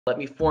Let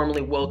me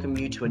formally welcome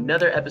you to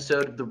another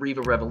episode of the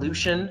Riva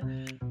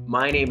Revolution.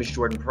 My name is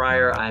Jordan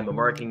Pryor. I'm a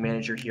marketing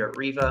manager here at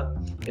Riva,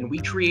 and we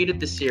created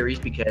this series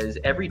because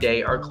every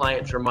day our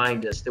clients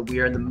remind us that we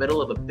are in the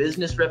middle of a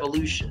business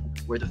revolution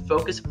where the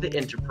focus of the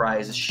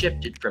enterprise is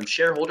shifted from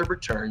shareholder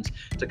returns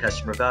to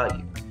customer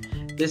value.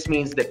 This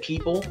means that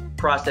people,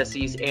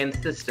 processes, and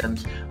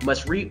systems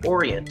must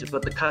reorient to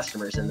put the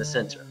customers in the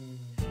center.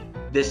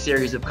 This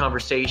series of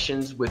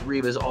conversations with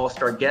Riva's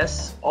all-star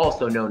guests,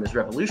 also known as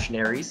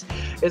revolutionaries,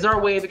 is our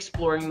way of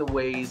exploring the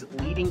ways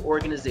leading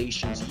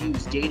organizations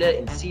use data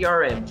and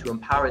CRM to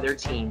empower their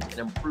teams and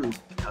improve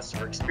the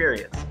customer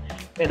experience,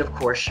 and of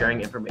course,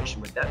 sharing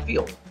information with that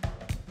field.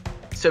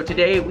 So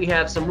today we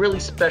have some really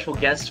special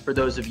guests for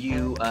those of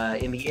you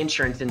in the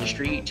insurance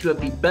industry, two of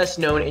the best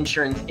known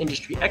insurance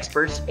industry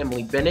experts,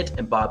 Emily Bennett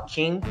and Bob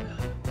King.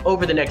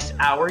 Over the next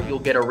hour, you'll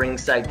get a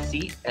ringside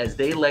seat as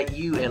they let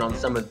you in on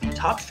some of the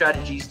top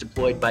strategies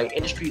deployed by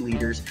industry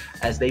leaders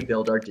as they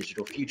build our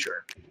digital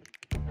future.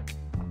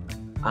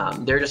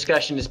 Their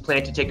discussion is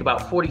planned to take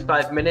about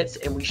 45 minutes,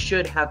 and we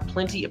should have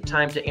plenty of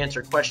time to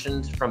answer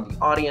questions from the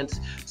audience.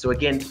 So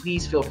again,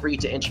 please feel free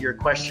to enter your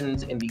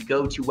questions in the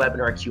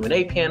GoToWebinar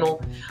Q&A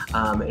panel,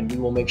 and we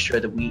will make sure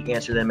that we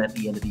answer them at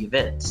the end of the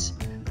event.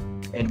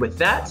 And with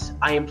that,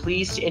 I am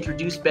pleased to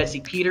introduce Betsy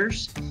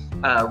Peters,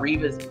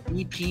 Riva's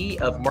VP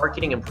of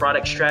Marketing and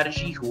Product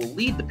Strategy, who will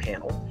lead the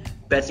panel.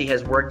 Betsy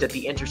has worked at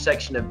the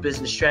intersection of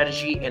business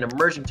strategy and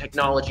emerging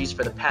technologies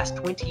for the past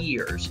 20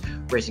 years,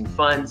 raising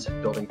funds,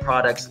 building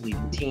products,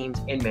 leading teams,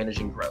 and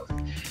managing growth.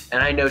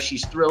 And I know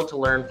she's thrilled to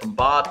learn from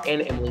Bob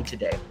and Emily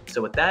today.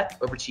 So with that,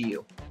 over to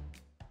you.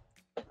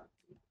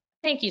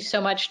 Thank you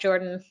so much,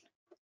 Jordan.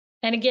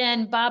 And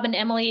again, Bob and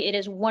Emily, it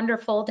is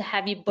wonderful to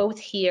have you both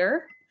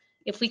here.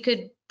 If we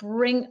could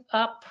bring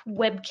up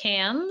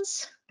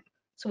webcams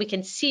so we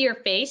can see your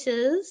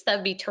faces,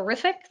 that'd be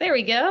terrific. There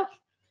we go.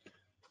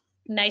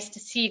 Nice to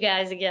see you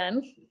guys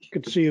again.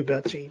 Good to see you,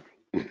 Betsy.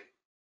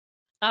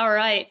 All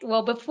right.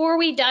 Well, before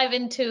we dive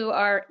into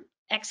our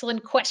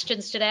excellent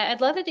questions today, I'd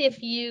love it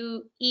if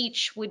you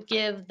each would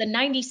give the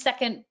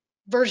 90-second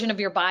version of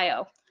your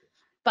bio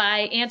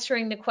by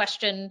answering the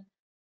question,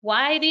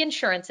 why the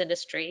insurance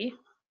industry,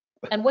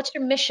 and what's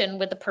your mission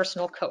with the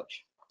personal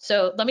coach?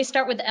 So let me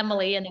start with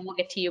Emily, and then we'll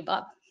get to you,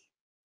 Bob.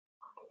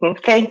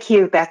 Thank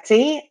you,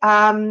 Betsy.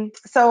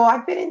 So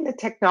I've been in the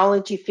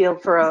technology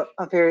field for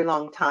a very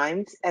long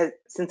time,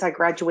 since I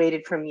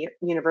graduated from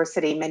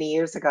university many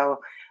years ago.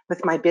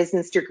 With my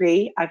business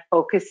degree, I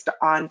focused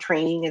on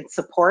training and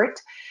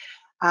support.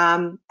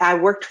 I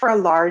worked for a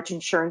large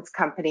insurance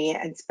company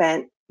and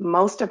spent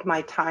most of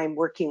my time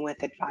working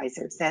with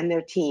advisors and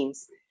their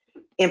teams,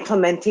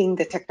 implementing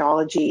the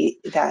technology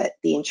that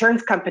the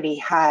insurance company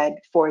had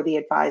for the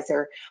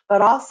advisor,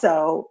 but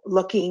also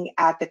looking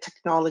at the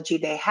technology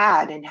they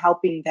had and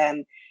helping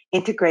them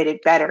integrate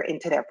it better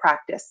into their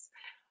practice.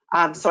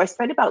 So I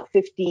spent about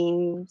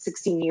 16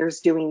 years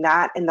doing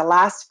that. In the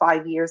last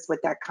 5 years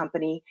with that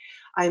company,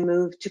 I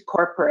moved to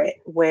corporate,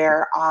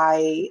 where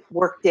I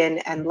worked in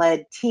and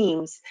led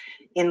teams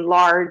in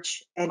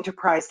large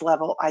enterprise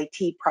level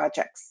IT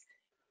projects.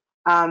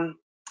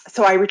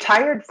 So I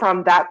retired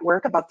from that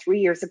work about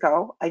 3 years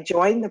ago. I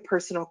joined the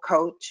personal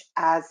coach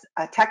as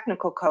a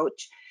technical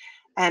coach,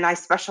 and I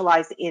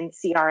specialize in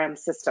CRM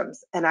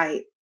systems. And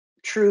I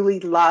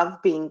truly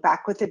love being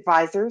back with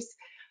advisors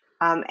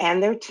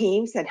and their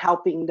teams and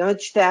helping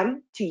nudge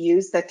them to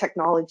use the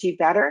technology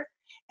better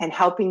and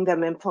helping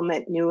them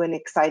implement new and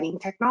exciting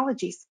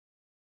technologies.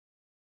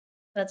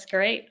 That's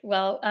great.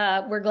 Well,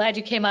 we're glad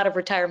you came out of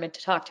retirement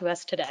to talk to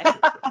us today.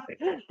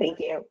 Thank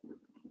you.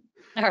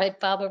 All right,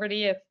 Bob, over to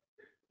you.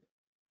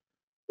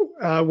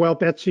 Well,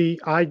 Betsy,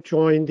 I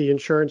joined the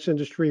insurance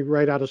industry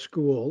right out of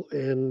school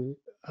and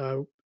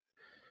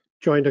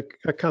joined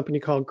a company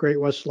called Great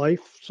West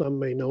Life. Some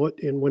may know it,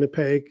 in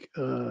Winnipeg,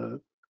 now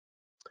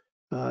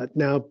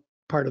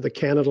part of the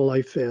Canada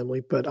Life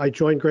family. But I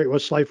joined Great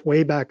West Life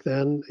way back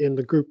then in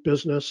the group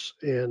business,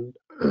 and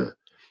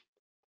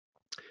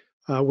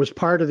was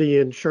part of the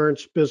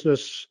insurance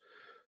business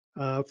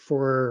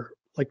for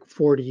like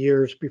 40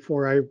 years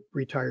before I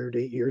retired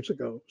 8 years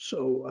ago.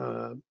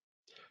 So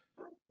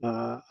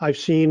I've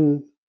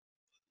seen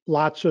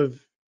lots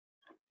of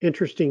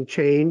interesting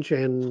change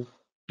and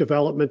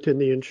development in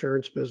the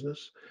insurance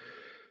business.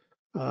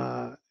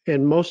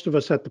 And most of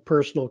us at the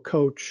personal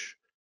coach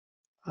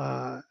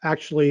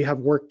actually have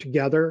worked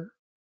together,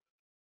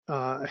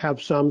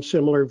 have some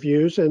similar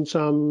views and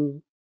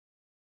some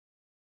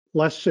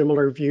less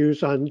similar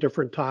views on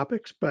different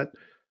topics, but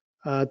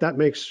that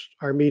makes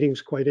our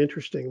meetings quite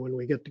interesting when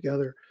we get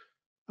together.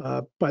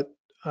 But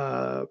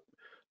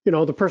you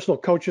know, the personal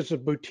coach is a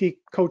boutique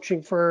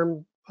coaching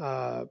firm,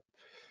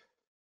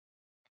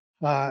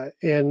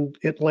 and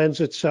it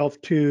lends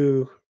itself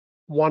to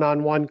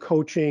one-on-one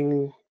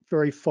coaching,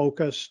 very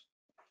focused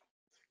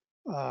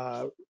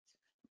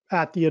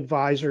at the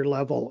advisor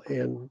level,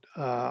 and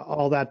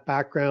all that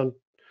background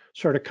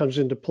sort of comes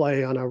into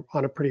play on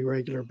a pretty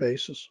regular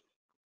basis.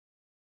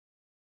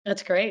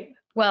 That's great.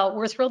 Well,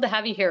 we're thrilled to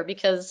have you here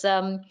because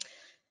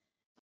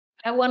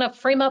I want to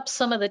frame up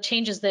some of the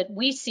changes that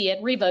we see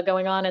at Riva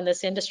going on in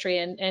this industry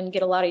and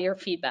get a lot of your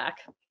feedback.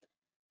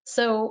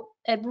 So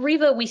at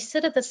Riva, we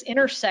sit at this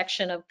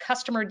intersection of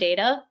customer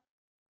data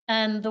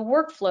and the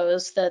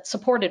workflows that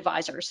support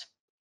advisors,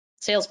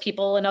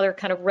 salespeople, and other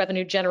kind of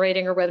revenue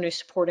generating or revenue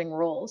supporting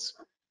roles.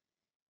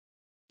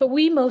 But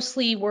we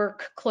mostly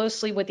work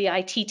closely with the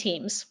IT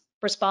teams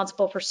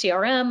responsible for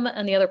CRM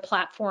and the other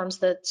platforms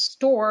that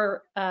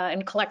store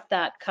and collect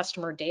that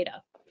customer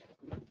data.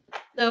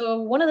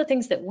 So one of the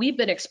things that we've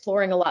been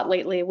exploring a lot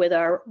lately with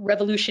our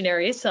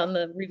revolutionaries on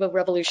the Riva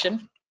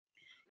Revolution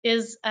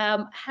is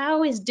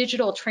how is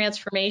digital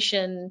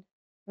transformation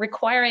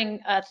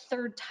requiring a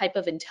third type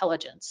of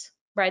intelligence,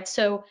 right?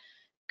 So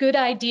good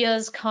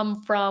ideas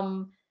come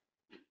from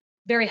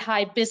very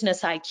high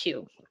business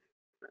IQ,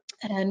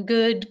 and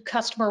good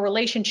customer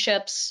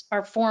relationships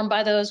are formed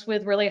by those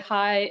with really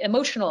high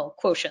emotional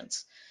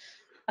quotients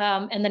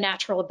and the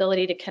natural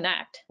ability to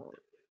connect.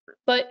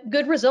 But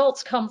good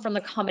results come from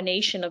the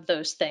combination of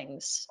those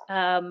things,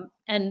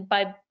 and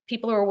by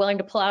people who are willing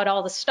to pull out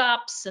all the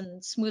stops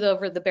and smooth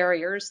over the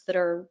barriers that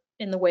are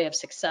in the way of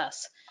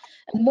success.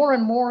 And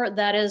more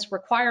that is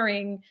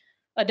requiring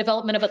a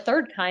development of a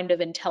third kind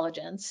of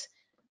intelligence,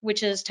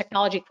 which is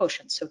technology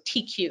quotient. So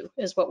TQ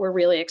is what we're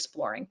really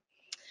exploring.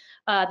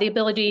 The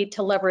ability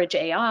to leverage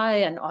AI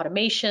and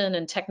automation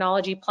and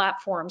technology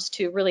platforms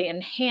to really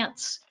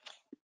enhance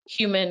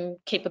human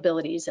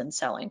capabilities in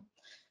selling.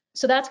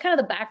 So that's kind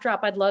of the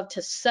backdrop I'd love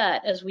to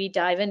set as we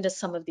dive into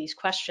some of these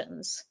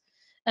questions.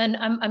 And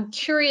I'm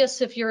curious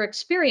if you're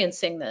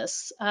experiencing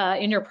this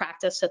in your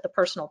practice at the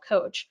Personal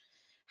Coach.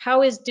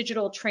 How is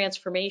digital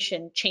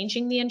transformation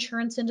changing the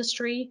insurance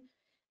industry?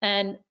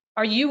 And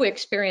are you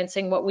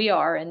experiencing what we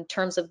are in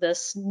terms of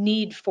this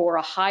need for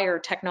a higher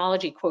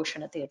technology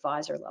quotient at the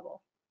advisor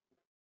level?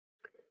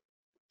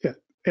 Yeah,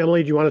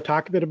 Emily, do you want to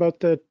talk a bit about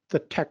the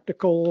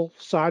technical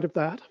side of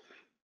that?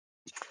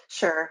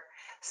 Sure.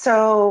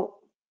 So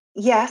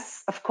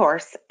yes, of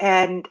course,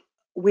 and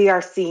we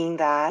are seeing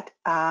that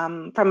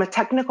from a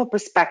technical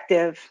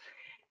perspective.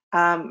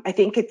 I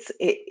think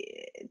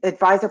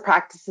advisor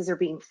practices are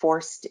being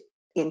forced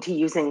into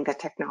using the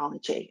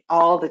technology,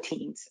 all the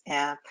teams.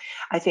 And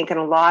I think in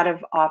a lot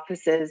of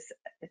offices,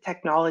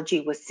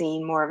 technology was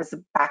seen more of as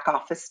a back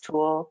office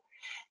tool,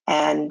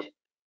 and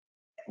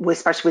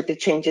especially with the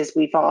changes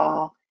we've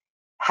all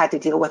had to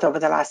deal with over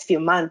the last few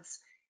months,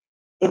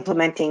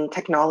 implementing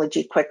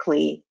technology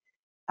quickly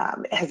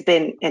has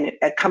been and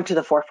come to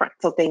the forefront.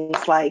 So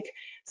things like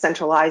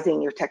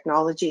centralizing your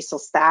technology so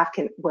staff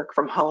can work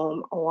from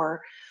home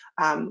or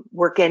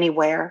work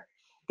anywhere.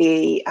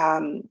 The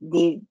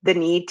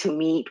need to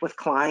meet with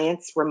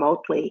clients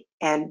remotely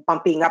and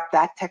bumping up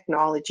that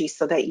technology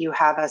so that you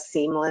have a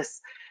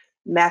seamless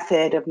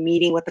method of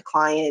meeting with the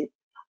client.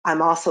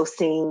 I'm also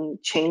seeing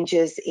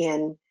changes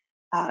in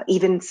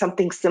even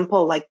something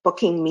simple like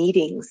booking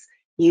meetings,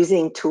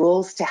 using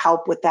tools to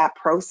help with that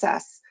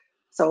process.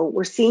 So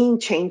we're seeing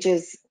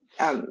changes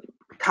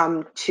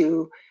come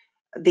to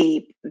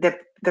the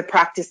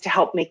practice to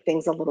help make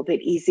things a little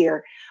bit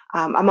easier.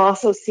 I'm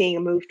also seeing a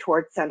move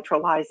towards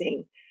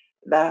centralizing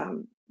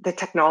the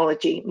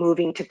technology,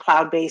 moving to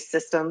cloud-based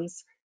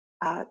systems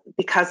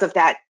because of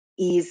that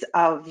ease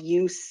of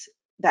use,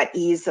 that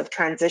ease of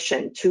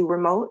transition to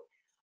remote.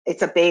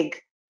 It's a big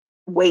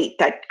weight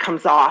that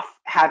comes off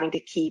having to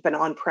keep an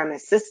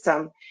on-premise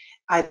system,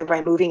 either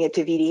by moving it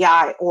to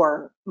VDI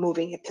or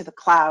moving it to the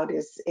cloud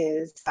is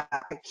a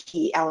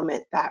key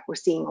element that we're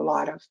seeing a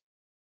lot of.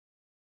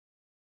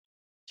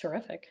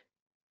 Terrific.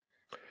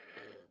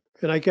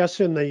 And I guess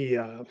in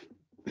the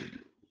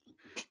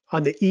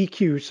on the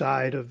EQ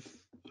side of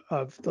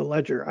the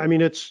ledger, I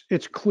mean, it's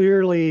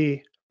clear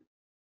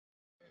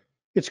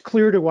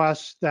to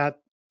us that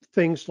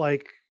things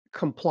like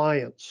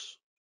compliance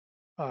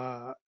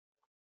are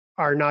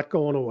not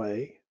going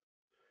away.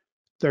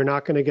 They're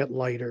not going to get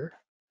lighter.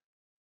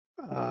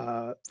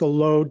 The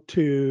load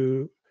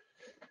to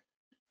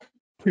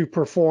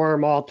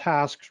perform all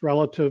tasks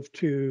relative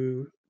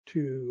to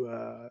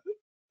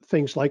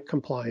things like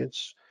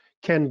compliance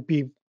can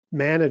be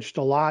managed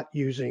a lot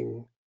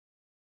using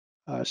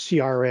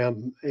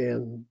CRM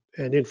and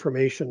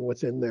information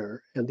within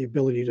there and the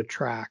ability to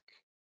track.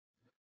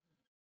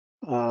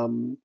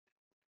 And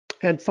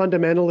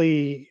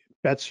fundamentally,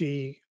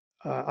 Betsy,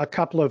 a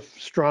couple of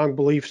strong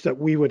beliefs that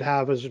we would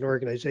have as an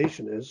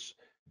organization is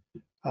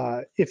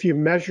if you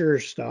measure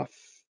stuff,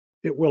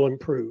 it will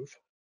improve.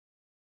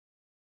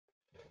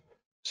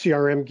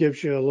 CRM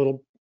gives you a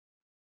little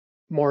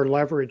more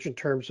leverage in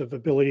terms of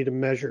ability to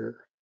measure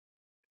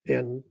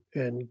and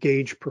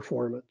gauge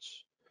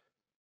performance.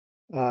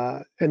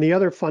 And the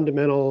other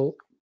fundamental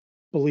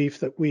belief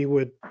that we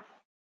would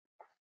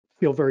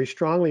feel very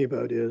strongly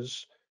about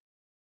is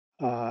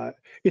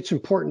it's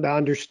important to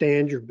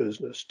understand your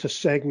business, to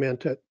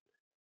segment it,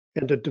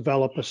 and to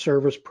develop a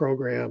service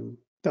program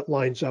that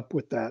lines up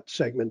with that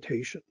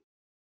segmentation.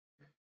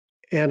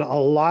 And a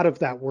lot of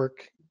that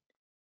work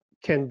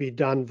can be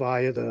done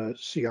via the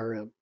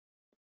CRM,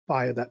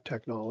 via that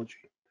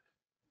technology.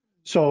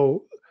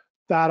 So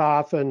that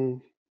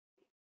often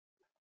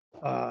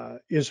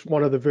is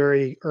one of the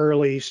very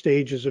early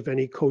stages of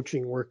any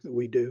coaching work that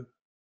we do,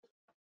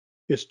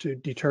 is to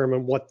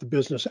determine what the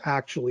business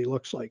actually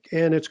looks like.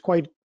 And it's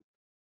quite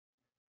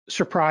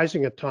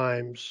surprising at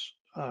times,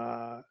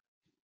 the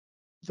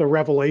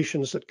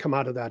revelations that come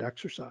out of that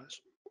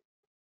exercise.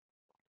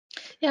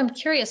 Yeah, I'm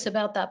curious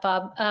about that,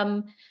 Bob.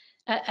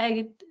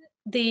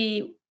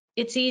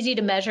 It's easy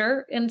to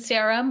measure in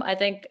CRM. I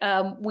think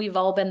we've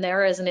all been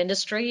there as an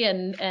industry,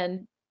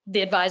 and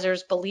the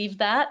advisors believe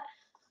that.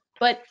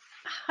 But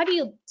how do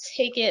you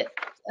take it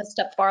a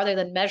step farther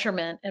than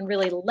measurement and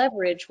really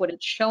leverage what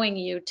it's showing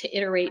you to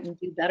iterate and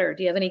do better?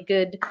 Do you have any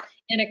good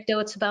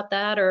anecdotes about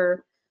that,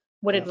 or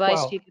what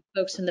advice do you give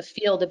folks in the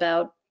field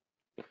about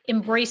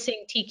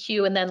embracing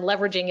TQ and then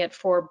leveraging it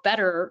for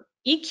better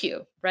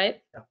EQ,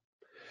 right?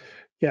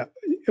 Yeah.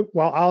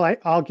 Well,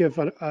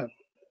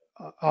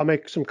 I'll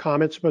make some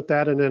comments about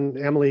that, and then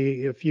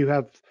Emily, if you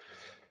have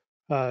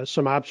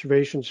some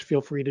observations,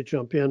 feel free to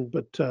jump in.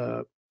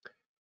 But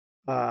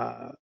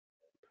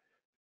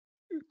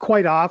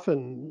quite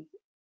often,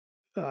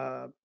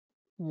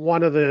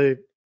 one of the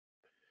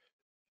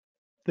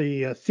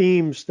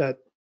themes that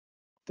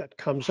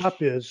comes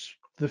up is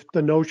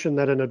the notion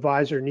that an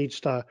advisor needs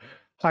to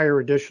hire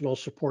additional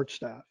support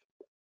staff.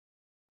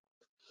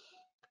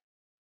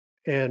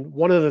 And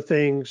one of the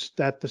things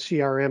that the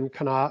CRM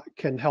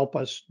can help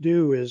us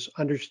do is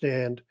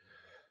understand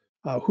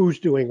who's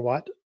doing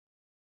what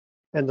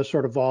and the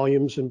sort of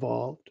volumes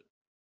involved.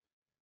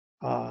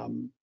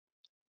 And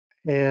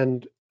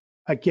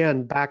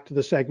again, back to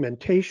the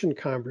segmentation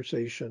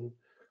conversation,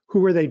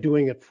 who are they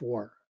doing it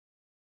for?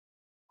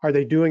 Are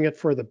they doing it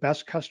for the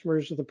best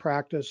customers of the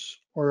practice,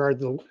 or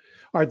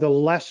are the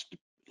less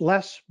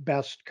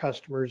best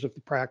customers of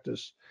the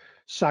practice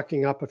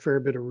sucking up a fair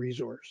bit of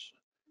resource?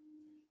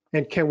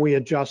 And can we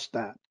adjust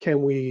that?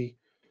 Can we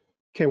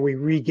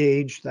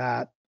re-gauge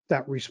that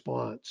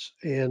response?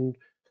 And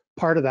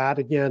part of that,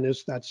 again,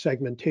 is that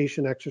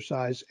segmentation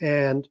exercise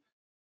and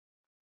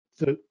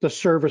the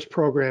service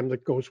program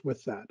that goes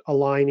with that,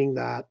 aligning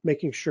that,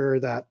 making sure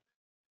that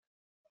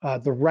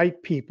the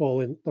right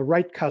people and the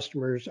right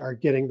customers are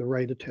getting the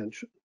right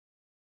attention.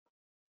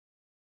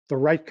 The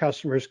right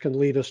customers can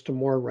lead us to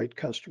more right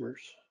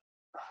customers.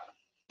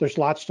 There's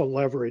lots to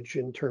leverage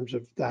in terms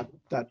of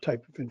that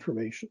type of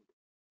information.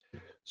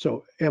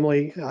 So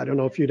Emily, I don't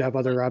know if you'd have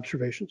other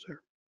observations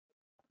there.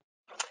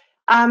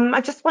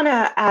 I just want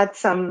to add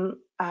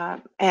some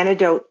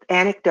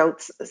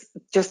anecdotes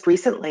just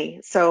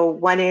recently. So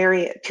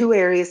two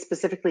areas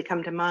specifically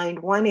come to mind.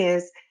 One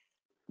is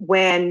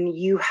when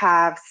you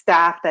have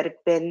staff that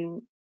have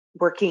been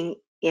working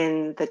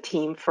in the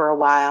team for a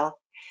while,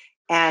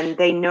 and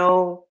they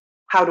know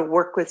how to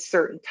work with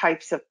certain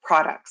types of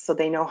products. So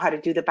they know how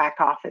to do the back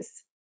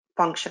office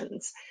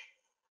functions.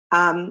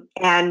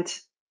 And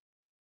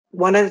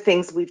one of the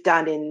things we've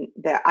done in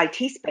the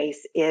IT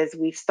space is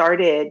we've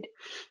started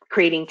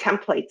creating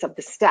templates of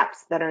the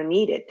steps that are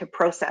needed to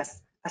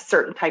process a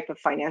certain type of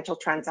financial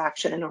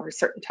transaction or a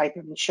certain type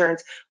of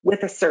insurance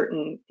with a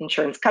certain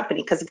insurance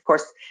company, because of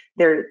course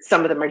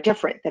some of them are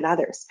different than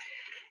others.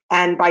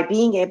 And by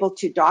being able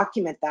to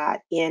document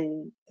that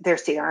in their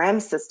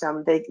CRM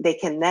system, they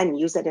can then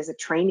use it as a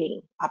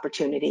training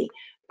opportunity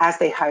as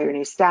they hire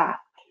new staff,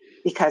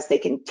 because they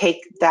can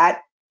take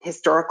that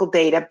historical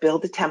data,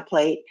 build a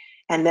template,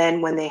 and then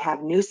when they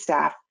have new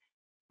staff,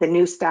 the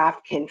new staff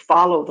can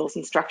follow those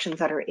instructions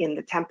that are in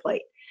the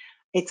template.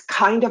 It's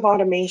kind of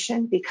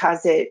automation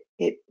because it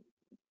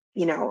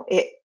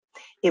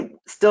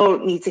still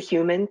needs a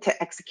human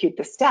to execute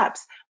the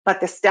steps,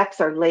 but the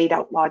steps are laid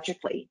out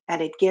logically,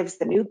 and it gives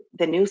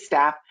the new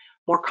staff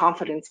more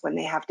confidence when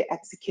they have to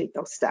execute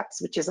those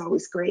steps, which is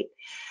always great.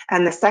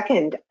 And the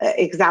second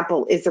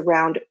example is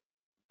around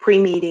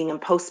pre-meeting and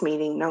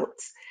post-meeting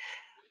notes,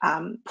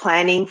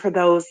 planning for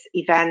those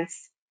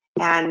events,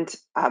 and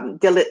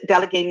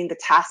delegating the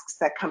tasks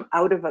that come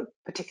out of a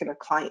particular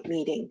client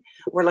meeting.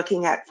 We're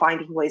looking at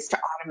finding ways to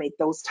automate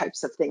those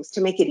types of things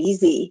to make it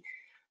easy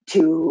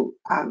to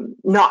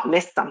not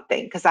miss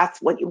something, because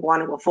that's what you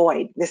want to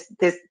avoid.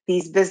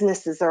 These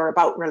businesses are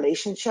about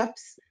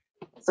relationships,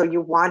 so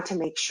you want to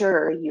make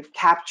sure you've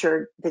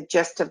captured the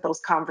gist of those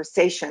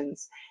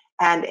conversations,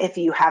 and if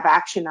you have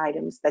action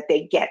items, that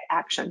they get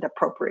actioned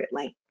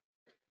appropriately.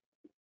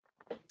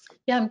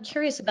 Yeah, I'm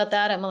curious about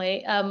that,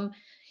 Emily.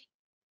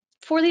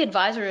 For the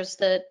advisors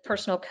that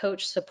Personal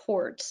Coach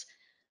supports,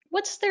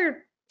 what's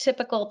their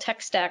typical tech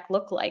stack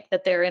look like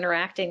that they're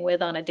interacting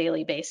with on a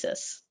daily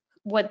basis?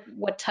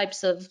 What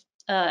types of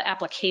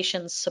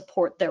applications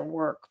support their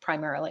work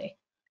primarily?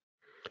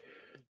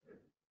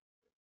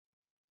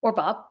 Or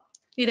Bob,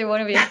 either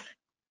one of you.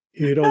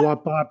 You don't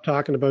want Bob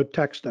talking about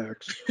tech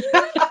stacks.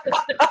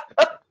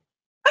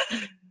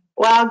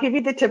 Well, I'll give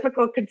you the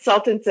typical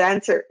consultant's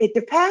answer. It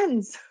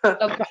depends. Of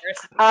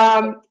course.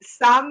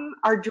 Some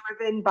are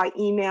driven by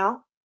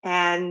email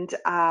and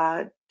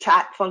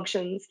chat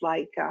functions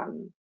like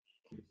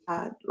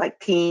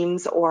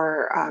Teams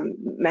or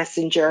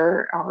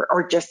Messenger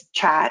or just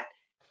chat,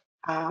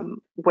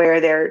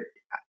 where they're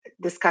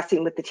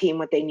discussing with the team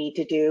what they need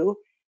to do.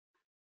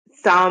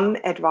 Some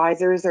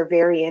advisors are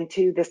very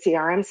into the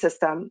CRM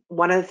system.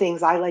 One of the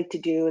things I like to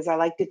do is I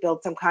like to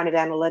build some kind of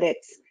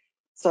analytics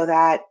so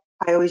that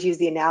I always use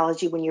the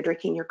analogy when you're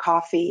drinking your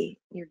coffee,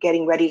 you're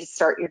getting ready to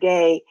start your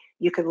day,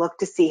 you can look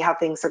to see how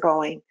things are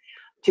going.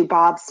 To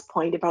Bob's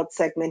point about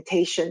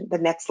segmentation, the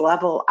next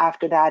level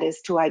after that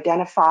is to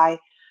identify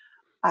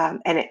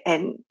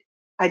and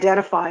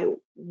identify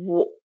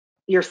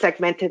your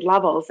segmented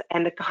levels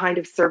and the kind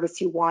of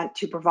service you want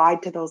to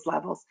provide to those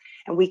levels.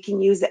 And we can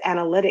use the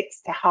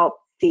analytics to help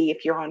see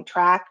if you're on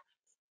track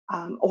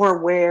or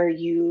where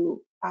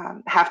you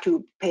have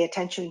to pay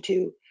attention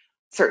to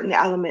certain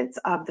elements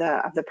of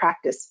the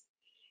practice.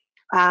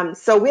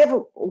 So we have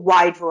a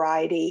wide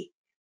variety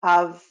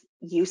of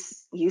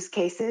use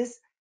cases,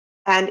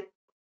 and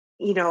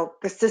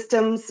the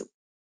systems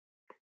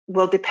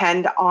will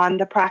depend on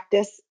the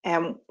practice,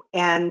 and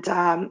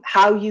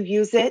how you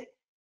use it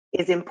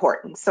is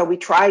important. So we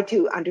try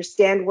to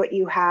understand what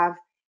you have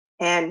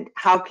and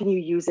how can you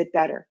use it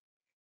better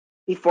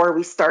before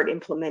we start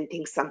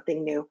implementing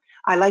something new.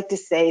 I like to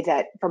say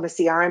that from a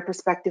CRM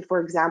perspective,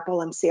 for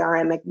example, I'm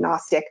CRM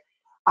agnostic.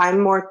 I'm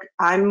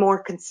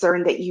more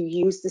concerned that you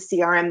use the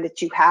CRM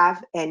that you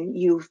have and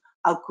you've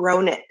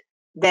outgrown it.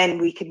 Then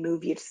we can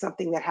move you to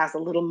something that has a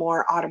little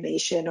more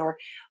automation or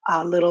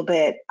a little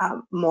bit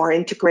more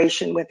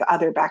integration with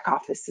other back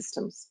office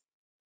systems.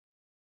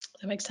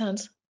 That makes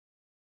sense.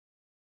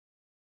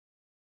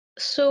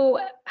 So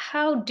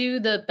how do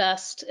the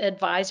best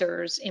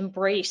advisors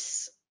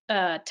embrace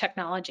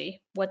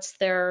technology?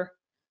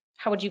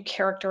 How would you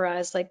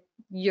characterize like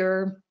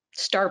your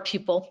star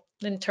pupil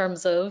in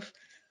terms of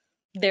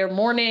their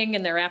morning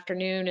and their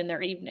afternoon and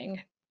their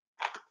evening?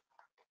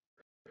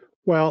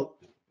 Well,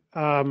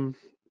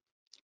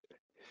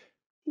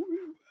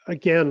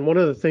 again, one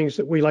of the things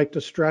that we like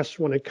to stress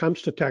when it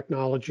comes to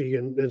technology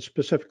and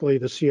specifically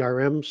the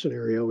CRM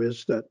scenario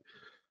is that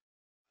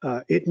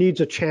it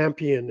needs a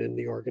champion in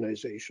the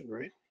organization,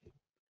 right?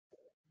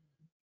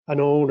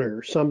 An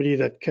owner, somebody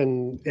that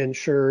can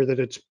ensure that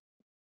it's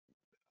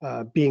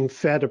being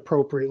fed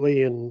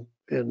appropriately and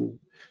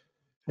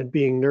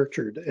being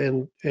nurtured.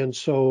 And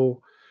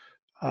so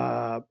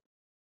the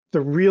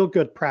real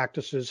good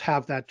practices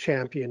have that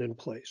champion in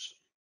place.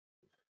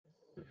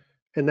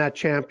 And that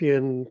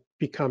champion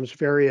becomes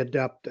very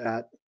adept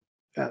at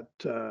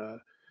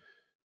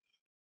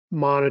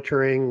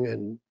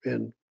monitoring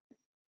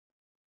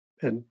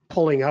and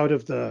pulling out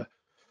of the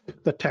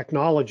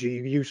technology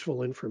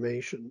useful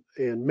information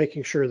and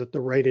making sure that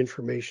the right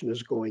information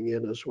is going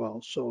in as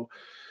well. So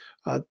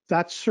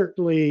that's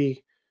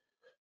certainly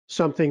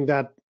something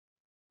that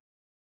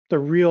the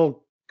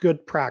real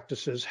good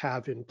practices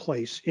have in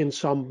place in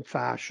some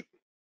fashion.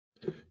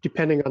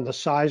 Depending on the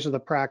size of the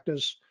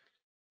practice,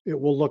 it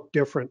will look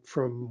different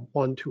from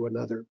one to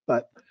another,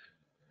 but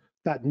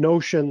that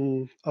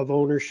notion of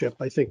ownership,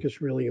 I think,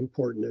 is really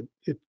important.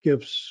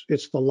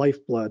 It's the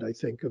lifeblood, I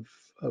think, of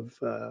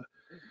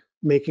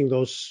making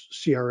those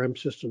CRM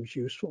systems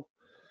useful.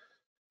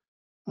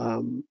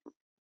 But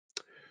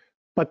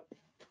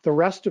the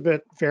rest of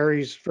it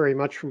varies very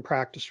much from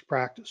practice to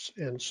practice.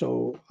 And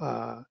so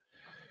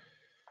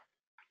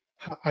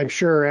I'm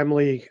sure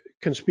Emily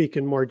can speak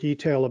in more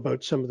detail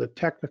about some of the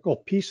technical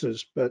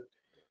pieces, but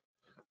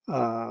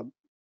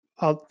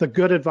the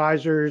good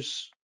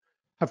advisors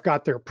have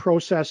got their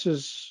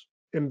processes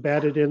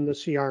embedded in the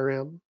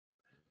CRM.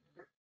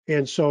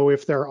 And so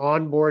if they're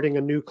onboarding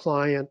a new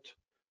client,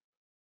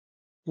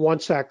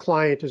 once that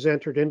client is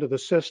entered into the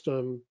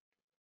system,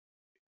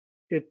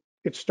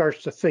 it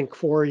starts to think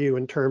for you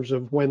in terms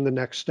of when the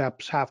next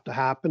steps have to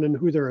happen and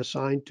who they're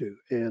assigned to.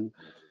 And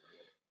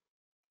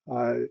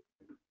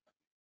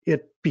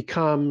it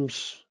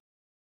becomes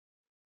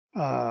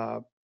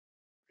a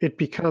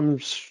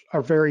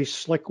very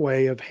slick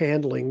way of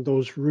handling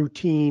those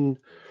routine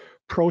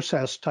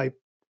process type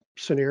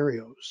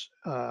scenarios.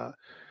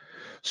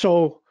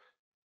 So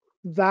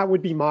that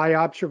would be my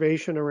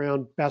observation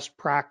around best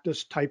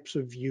practice types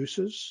of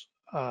uses.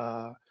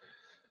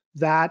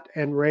 That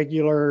and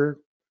regular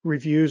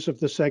reviews of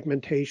the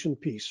segmentation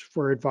piece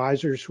for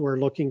advisors who are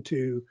looking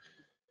to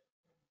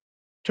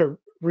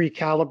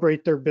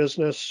recalibrate their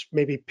business,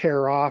 maybe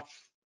pair off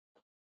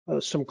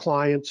some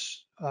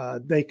clients.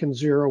 They can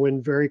zero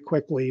in very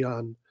quickly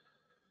on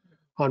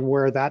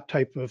where that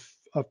type of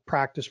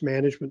practice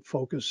management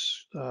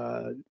focus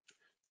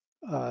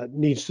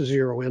needs to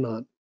zero in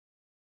on.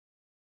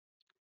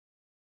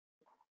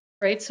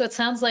 Right, so it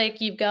sounds like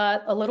you've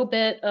got a little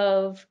bit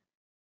of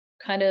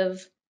kind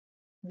of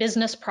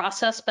business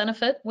process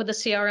benefit with the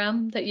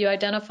CRM that you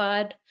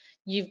identified.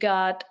 You've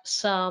got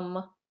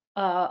some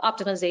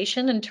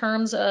optimization in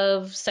terms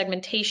of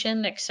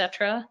segmentation,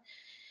 etc.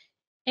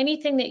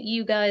 Anything that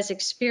you guys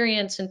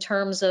experience in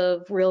terms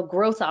of real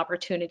growth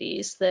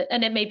opportunities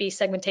and it may be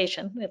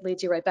segmentation, it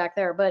leads you right back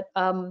there, but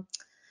how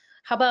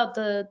about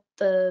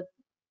the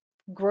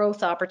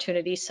growth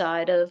opportunity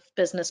side of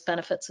business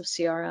benefits of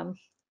CRM?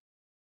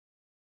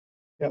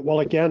 Yeah,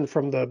 well, again,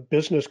 from the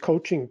business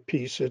coaching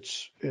piece,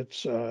 it's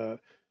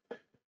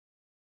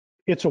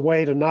it's a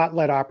way to not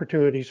let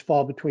opportunities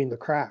fall between the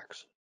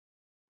cracks.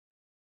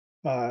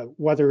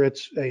 Whether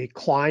it's a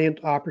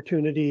client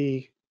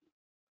opportunity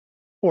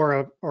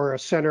or a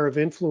center of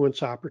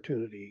influence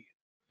opportunity.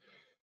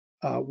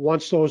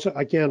 Once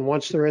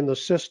they're in the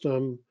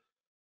system,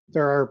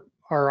 there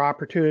are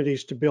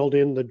opportunities to build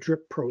in the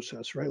drip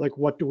process, right? Like,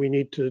 what do we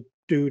need to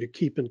do to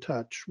keep in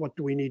touch? What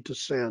do we need to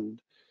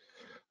send?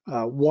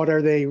 What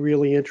are they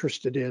really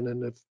interested in?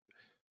 And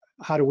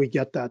how do we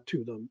get that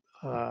to them?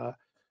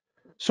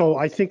 So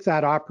I think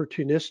that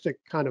opportunistic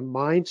kind of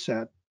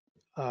mindset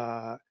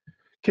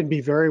can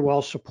be very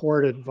well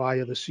supported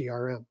via the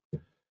CRM.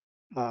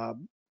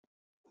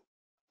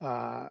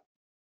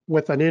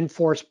 With an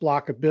in-force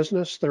block of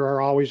business, there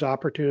are always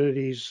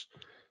opportunities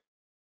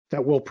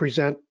that will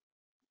present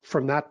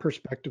from that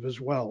perspective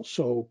as well.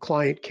 So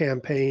client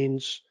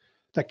campaigns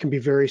that can be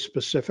very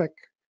specific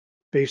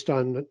based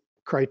on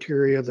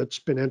criteria that's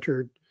been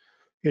entered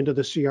into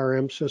the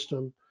CRM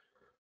system,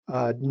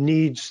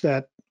 needs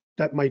that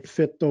might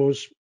fit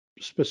those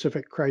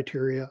specific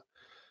criteria.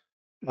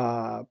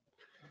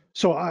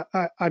 So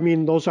I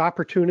mean, those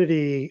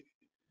opportunity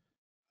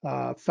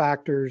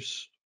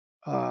factors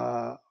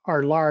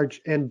are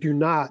large and do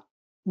not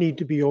need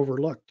to be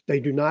overlooked.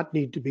 They do not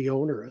need to be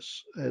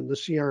onerous, and the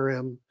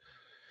CRM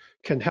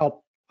can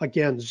help,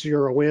 again,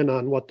 zero in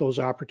on what those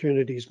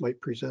opportunities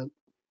might present.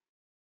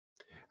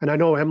 And I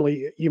know,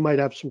 Emily, you might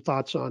have some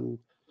thoughts on,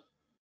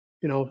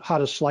 how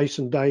to slice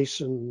and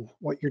dice and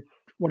what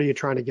are you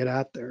trying to get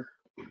at there?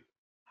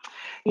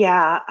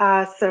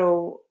 Yeah,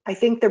 so I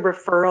think the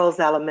referrals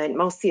element,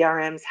 most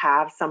CRMs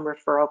have some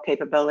referral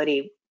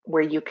capability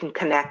where you can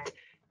connect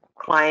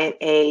client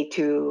A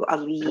to a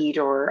lead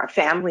or a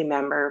family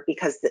member,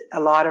 because a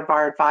lot of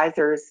our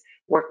advisors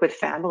work with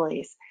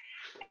families.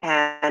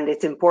 And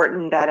it's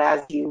important that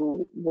as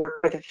you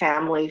work with a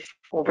family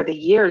over the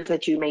years,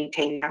 that you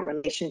maintain that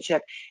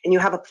relationship and you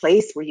have a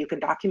place where you can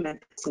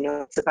document those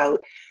notes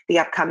about the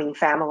upcoming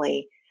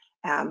family,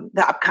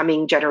 the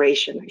upcoming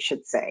generation, I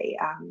should say.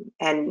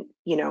 And,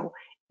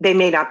 they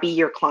may not be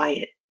your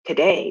client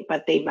today,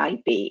 but they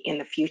might be in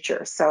the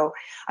future. So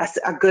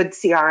a good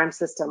CRM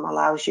system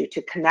allows you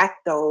to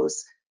connect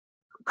those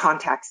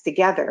contacts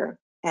together,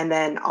 and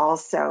then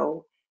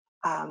also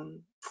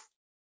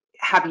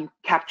have you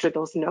capture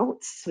those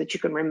notes so that you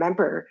can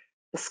remember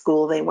the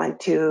school they went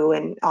to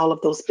and all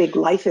of those big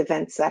life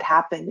events that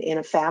happen in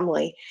a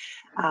family,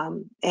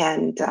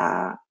 and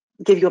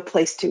give you a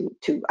place to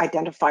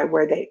identify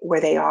where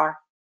they are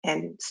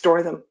and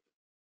store them.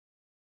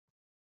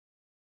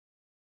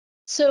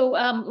 So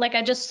like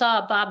I just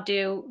saw Bob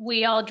do,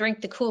 we all drink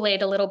the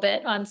Kool-Aid a little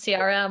bit on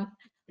CRM.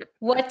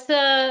 What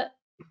do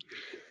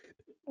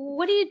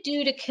you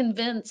do to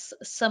convince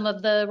some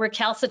of the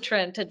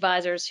recalcitrant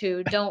advisors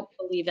who don't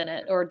believe in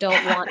it or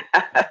don't want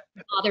to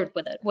be bothered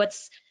with it? What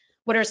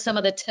are some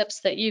of the tips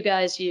that you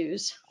guys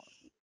use?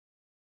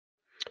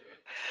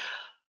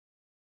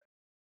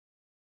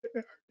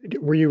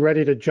 Were you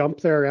ready to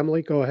jump there,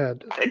 Emily? Go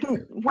ahead.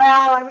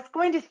 Well, I was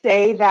going to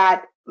say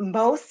that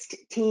most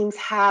teams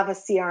have a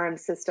CRM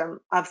system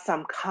of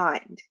some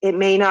kind. It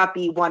may not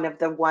be one of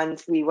the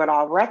ones we would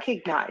all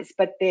recognize,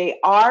 but they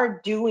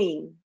are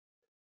doing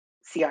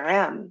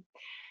CRM,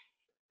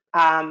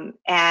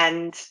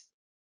 and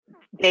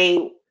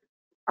they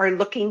are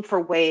looking for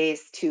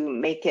ways to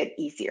make it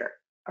easier,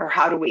 or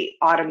how do we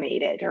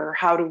automate it, or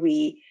how do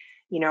we,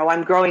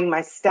 I'm growing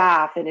my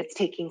staff and it's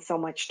taking so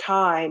much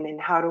time,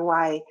 and how do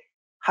I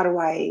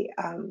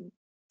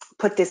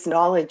put this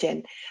knowledge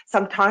in?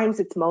 Sometimes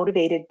it's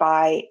motivated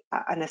by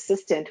an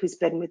assistant who's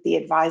been with the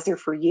advisor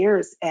for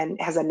years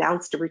and has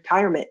announced a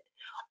retirement.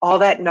 All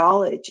that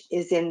knowledge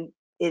is in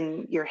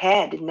your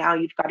head, and now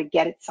you've got to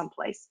get it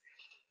someplace.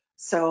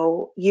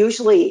 So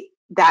usually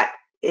that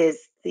is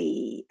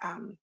the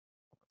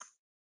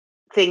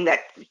thing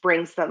that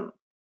brings them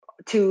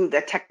to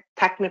the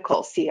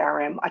technical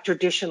CRM, a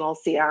traditional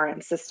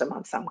CRM system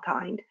of some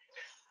kind.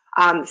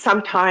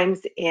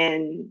 Sometimes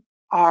in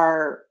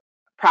our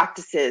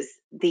practices,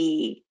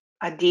 a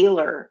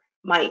dealer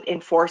might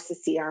enforce the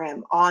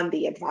CRM on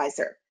the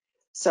advisor.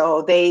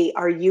 So they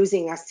are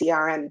using a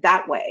CRM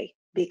that way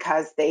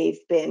because they've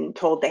been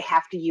told they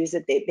have to use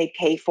it. They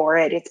pay for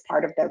it. It's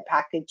part of their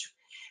package.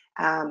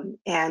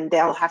 And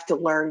they'll have to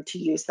learn to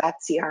use that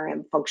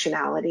CRM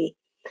functionality.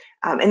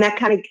 And that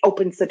kind of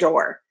opens the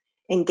door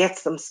and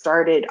gets them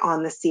started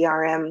on the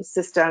CRM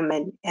system.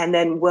 And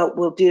then what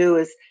we'll do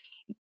is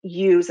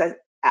use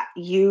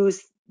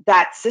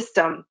that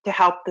system to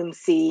help them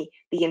see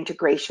the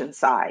integration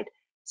side.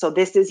 So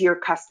this is your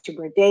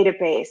customer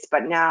database,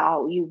 but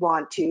now you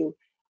want to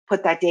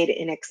put that data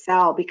in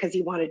Excel because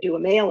you want to do a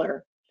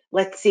mailer.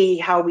 Let's see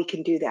how we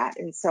can do that.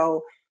 And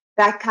so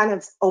that kind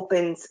of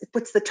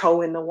puts the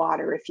toe in the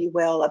water, if you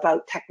will,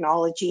 about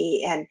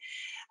technology and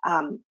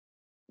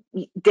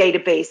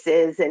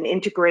databases and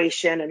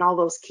integration and all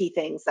those key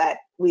things that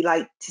we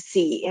like to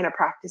see in a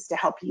practice to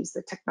help use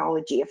the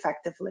technology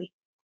effectively.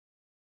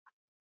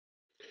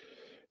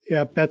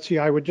 Yeah, Betsy,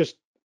 I would just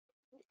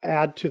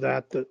add to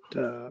that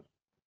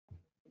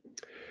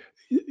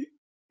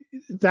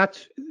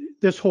that's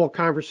this whole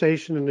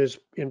conversation is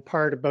in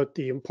part about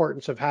the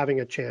importance of having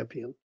a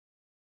champion,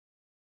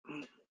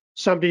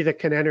 somebody that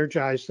can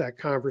energize that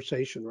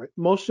conversation, right?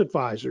 Most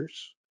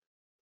advisors,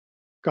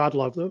 God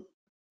love them,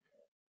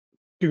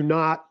 do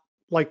not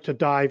like to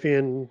dive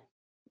in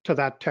to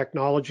that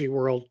technology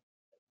world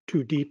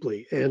too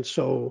deeply. And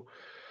so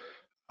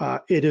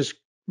it is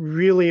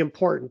really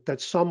important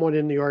that someone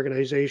in the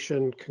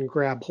organization can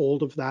grab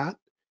hold of that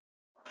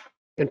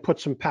and put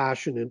some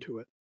passion into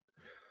it.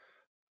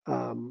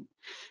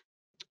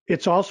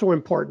 It's also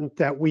important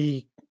that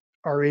we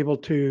are able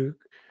to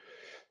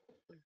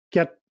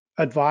get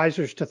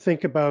advisors to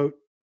think about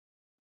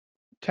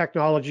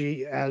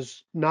technology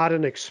as not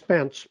an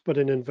expense, but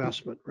an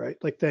investment, right?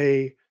 Like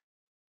it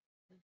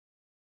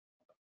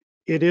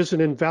is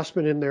an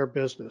investment in their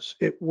business.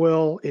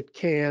 It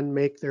can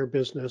make their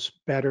business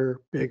better,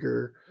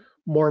 bigger,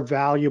 more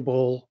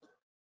valuable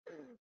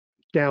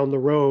down the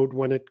road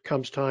when it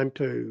comes time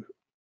to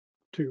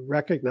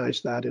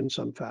recognize that in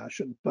some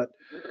fashion. But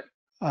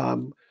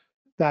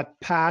that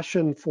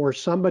passion for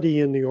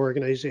somebody in the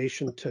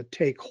organization to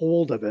take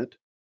hold of it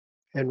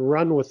and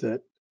run with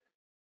it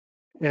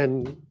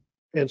and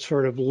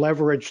sort of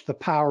leverage the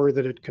power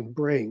that it can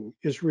bring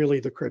is really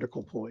the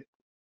critical point.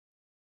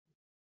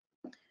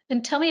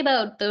 And tell me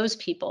about those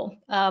people.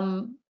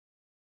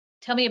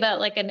 Tell me about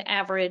like an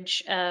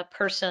average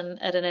person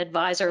at an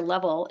advisor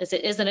level. Is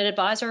it an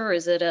advisor, or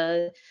is it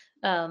a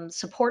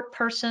support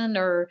person,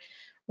 or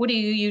what do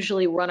you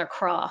usually run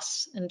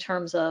across in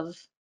terms of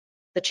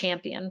the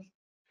champion?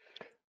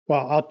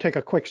 Well, I'll take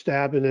a quick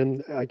stab, and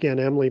then again,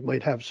 Emily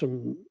might have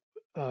some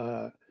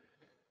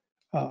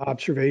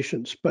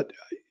observations. But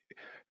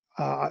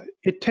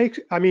it takes,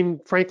 I mean,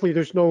 frankly,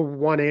 there's no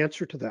one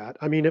answer to that.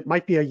 I mean, it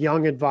might be a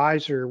young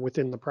advisor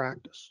within the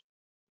practice,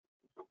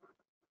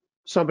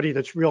 somebody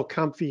that's real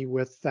comfy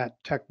with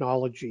that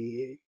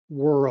technology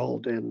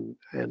world and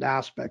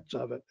aspects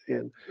of it,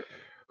 and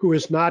who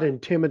is not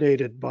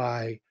intimidated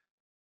by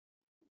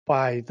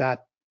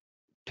that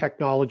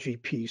technology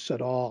piece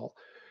at all.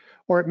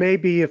 Or it may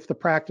be, if the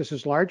practice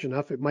is large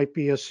enough, it might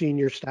be a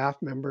senior staff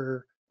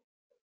member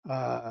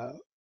that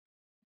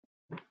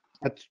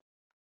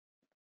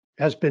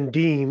has been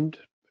deemed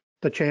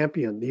the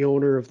champion, the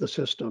owner of the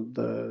system,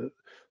 the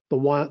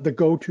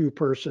go-to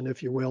person,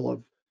 if you will,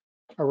 of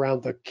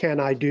around the can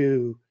I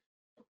do,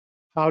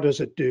 how does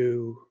it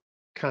do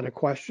kind of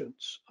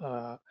questions.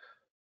 But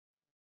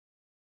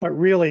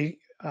really,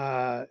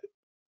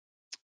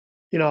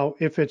 you know,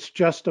 if it's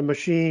just a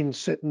machine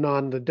sitting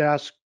on the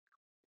desk,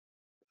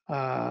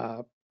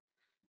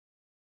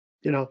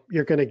 you know,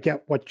 you're going to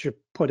get what you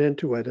put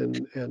into it,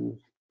 and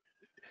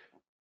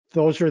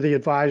those are the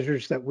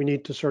advisors that we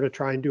need to sort of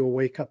try and do a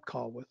wake-up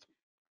call with.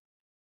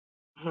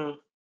 Mm-hmm.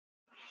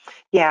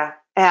 Yeah,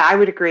 I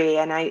would agree.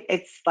 And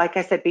it's like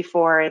I said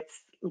before,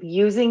 it's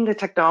using the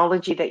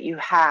technology that you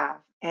have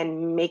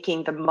and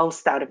making the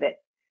most out of it.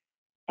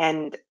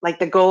 And like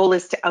the goal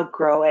is to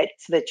outgrow it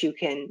so that you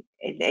can,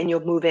 and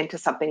you'll move into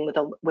something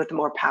with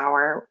more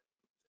power,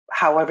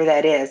 however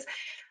that is.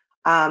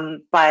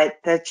 But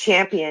the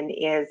champion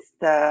is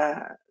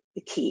the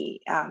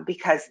key,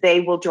 because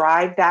they will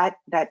drive that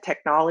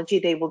technology,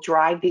 they will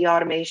drive the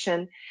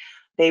automation,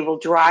 they will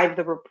drive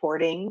the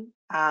reporting,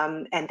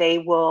 and they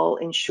will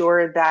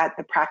ensure that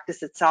the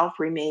practice itself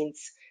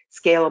remains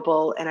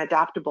scalable and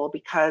adaptable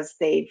because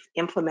they've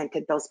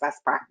implemented those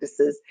best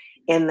practices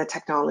in the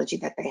technology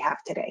that they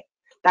have today.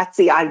 That's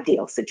the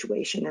ideal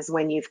situation, is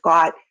when you've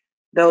got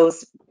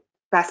those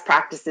best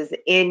practices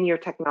in your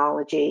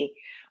technology,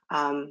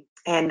 and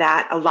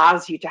that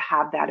allows you to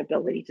have that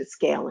ability to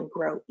scale and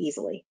grow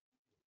easily.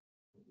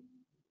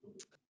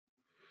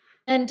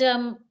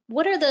 And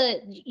what are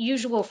the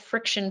usual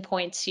friction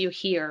points you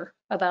hear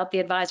about the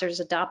advisors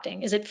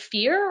adopting? Is it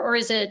fear, or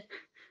is it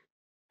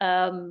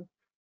having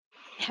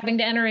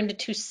to enter into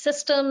two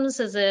systems?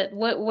 Is it,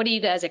 what do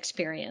you guys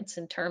experience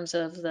in terms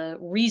of the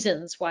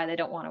reasons why they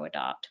don't want to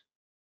adopt?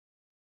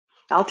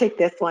 I'll take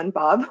this one,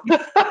 Bob.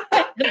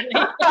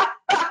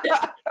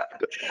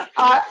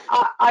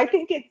 I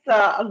think it's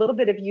a little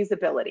bit of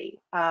usability,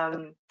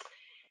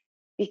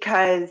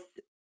 because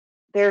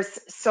there's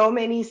so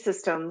many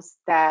systems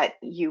that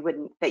you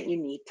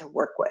need to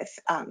work with,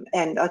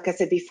 and like I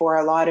said before,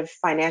 a lot of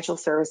financial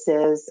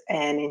services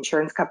and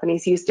insurance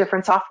companies use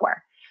different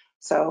software.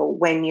 So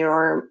when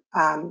you're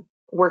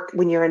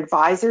when you're an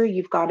advisor,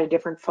 you've got a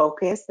different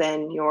focus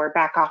than your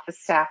back office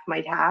staff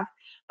might have,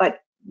 but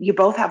you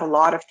both have a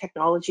lot of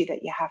technology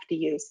that you have to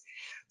use.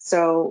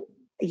 So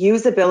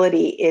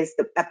usability is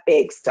a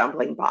big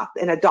stumbling block,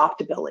 and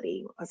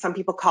adoptability. Some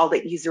people called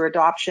it user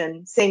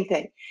adoption, same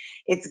thing.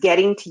 It's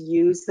getting to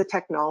use the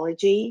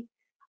technology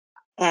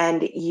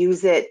and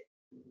use it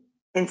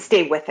and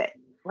stay with it,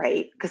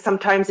 right? Because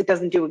sometimes it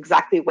doesn't do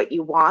exactly what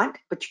you want,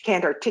 but you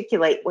can't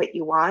articulate what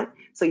you want.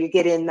 So you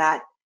get in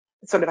that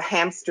sort of a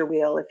hamster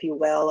wheel, if you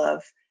will,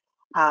 of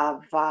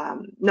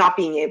not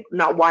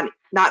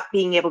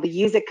being able to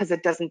use it because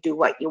it doesn't do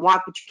what you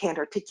want, but you can't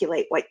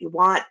articulate what you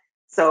want.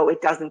 so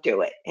it doesn't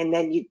do it. And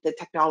then the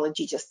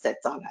technology just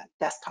sits on a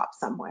desktop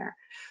somewhere.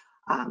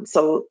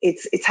 So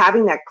it's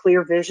having that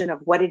clear vision of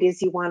what it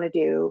is you want to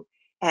do,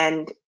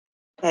 and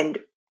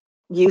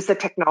use the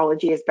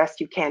technology as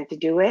best you can to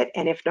do it.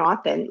 And if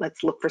not, then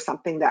let's look for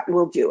something that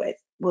will do it.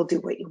 Will do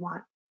what you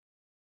want.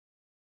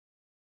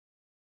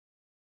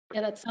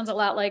 Yeah, that sounds a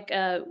lot like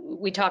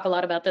we talk a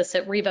lot about this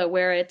at Riva,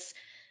 where it's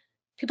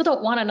people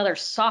don't want another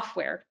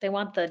software. They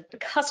want the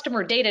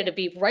customer data to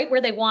be right where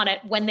they want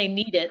it when they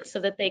need it so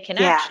that they can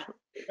Yeah. action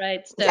it,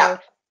 right? So Yeah.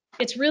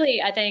 it's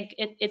really, I think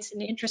it's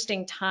an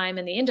interesting time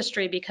in the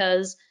industry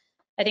because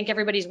I think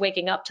everybody's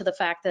waking up to the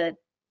fact that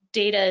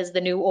data is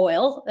the new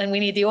oil and we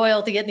need the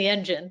oil to get in the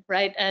engine,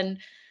 right? And,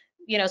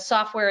 you know,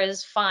 software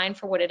is fine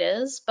for what it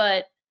is,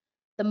 but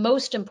the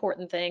most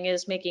important thing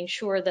is making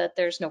sure that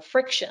there's no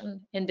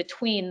friction in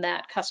between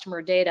that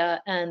customer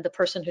data and the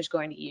person who's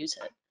going to use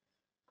it.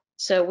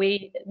 So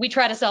we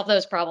try to solve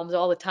those problems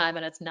all the time,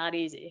 and it's not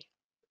easy.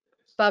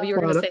 Bob, you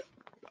were going to say?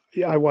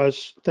 Yeah, I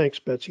was. Thanks,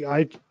 Betsy.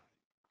 I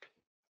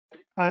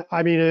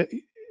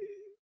mean,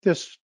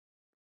 this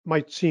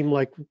might seem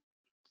like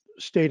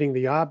stating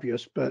the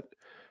obvious, but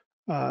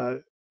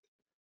the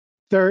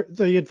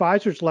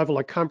advisor's level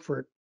of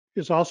comfort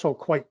is also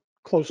quite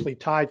closely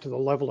tied to the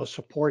level of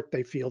support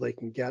they feel they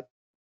can get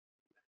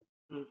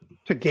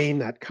to gain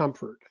that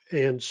comfort.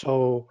 And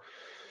so,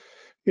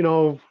 you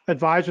know,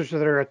 advisors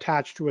that are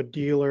attached to a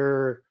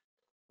dealer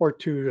or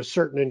to a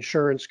certain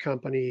insurance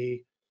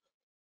company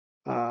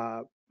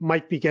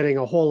might be getting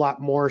a whole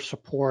lot more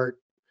support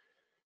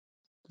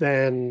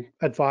than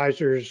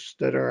advisors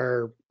that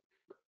are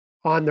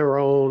on their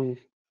own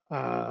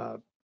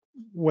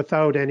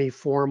without any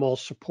formal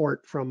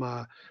support from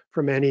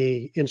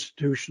any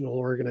institutional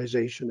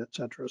organization, et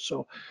cetera.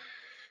 So,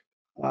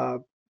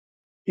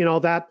 you know,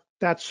 that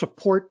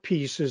support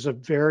piece is a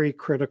very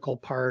critical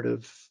part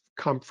of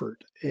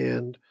comfort.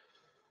 And,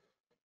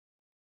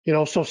 you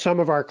know, so some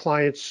of our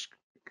clients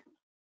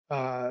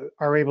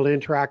are able to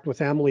interact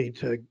with Emily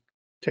to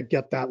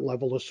get that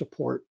level of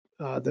support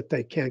that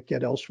they can't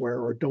get elsewhere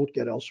or don't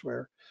get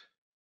elsewhere,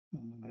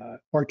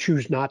 or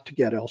choose not to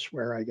get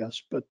elsewhere, I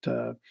guess. But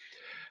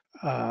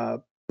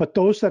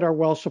those that are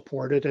well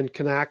supported and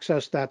can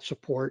access that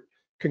support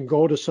can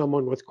go to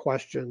someone with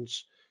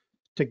questions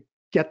to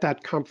get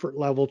that comfort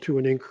level to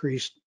an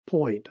increased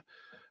point,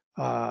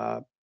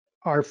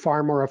 are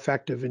far more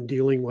effective in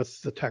dealing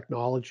with the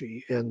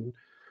technology and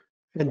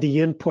the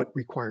input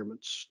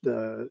requirements.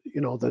 The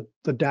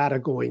data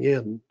going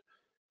in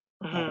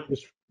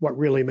is what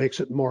really makes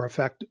it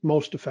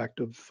most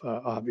effective,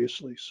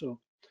 obviously. So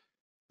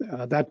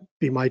that'd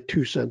be my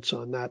 2 cents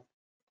on that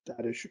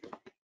issue.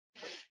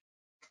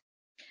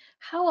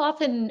 How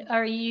often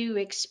are you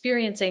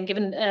experiencing,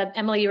 given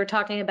Emily, you were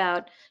talking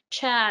about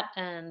chat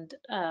and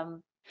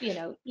you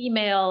know,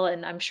 email,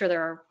 and I'm sure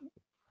there are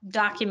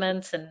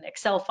documents and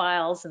Excel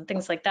files and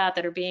things like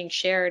that are being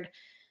shared.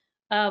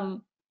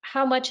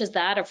 How much is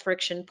that a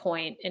friction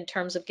point in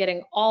terms of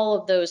getting all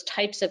of those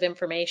types of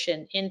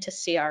information into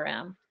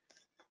CRM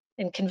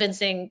and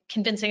convincing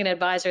an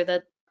advisor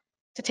that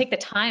to take the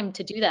time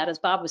to do that? As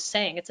Bob was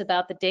saying, it's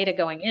about the data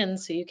going in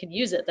so you can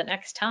use it the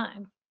next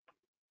time.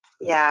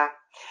 Yeah.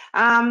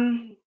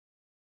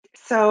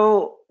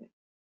 So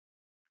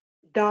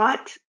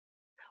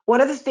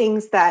one of the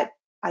things that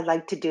I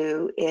like to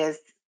do is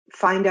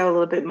find out a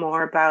little bit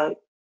more about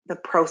the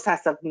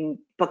process of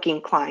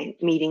booking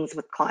meetings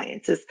with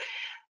clients.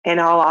 And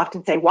I'll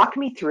often say, walk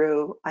me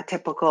through a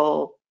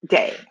typical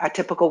day, a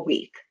typical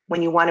week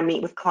when you want to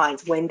meet with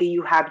clients. When do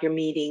you have your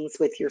meetings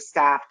with your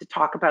staff to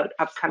talk about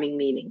upcoming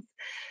meetings?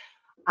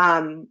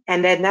 And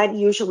then that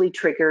usually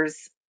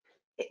triggers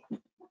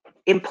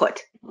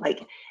input.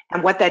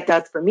 And what that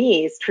does for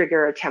me is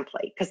trigger a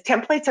template, because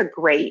templates are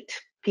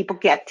great. People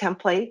get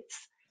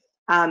templates.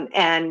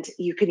 And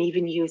you can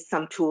even use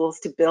some tools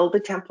to build a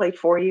template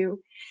for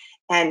you.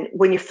 And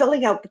when you're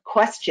filling out the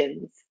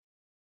questions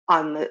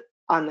on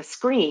the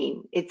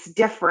screen, it's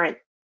different.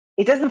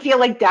 It doesn't feel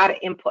like data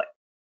input.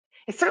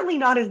 It's certainly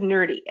not as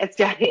nerdy as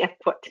data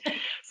input.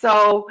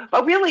 So,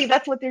 but really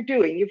that's what they're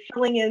doing. You're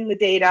filling in the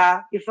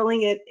data, you're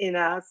filling it in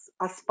a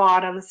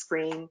spot on the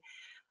screen,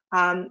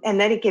 and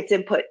then it gets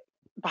input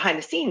behind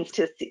the scenes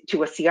to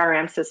a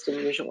CRM system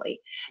usually.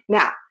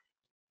 Now,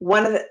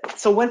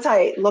 so once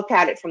I look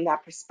at it from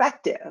that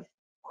perspective,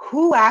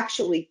 who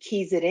actually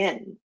keys it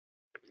in,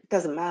 it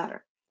doesn't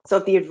matter. So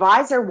if the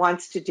advisor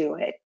wants to do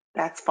it,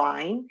 that's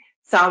fine.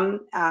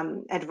 Some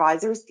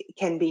advisors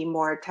can be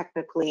more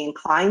technically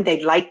inclined.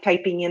 They like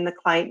typing in the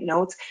client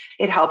notes.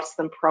 It helps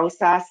them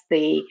process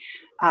the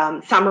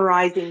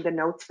summarizing the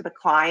notes for the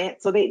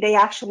client. So they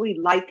actually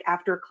like,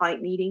 after a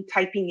client meeting,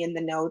 typing in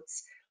the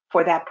notes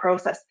for that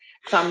process.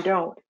 Some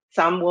don't.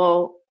 Some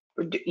will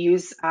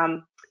use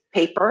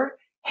paper,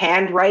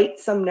 handwrite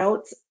some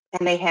notes,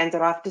 and they hand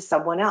it off to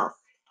someone else.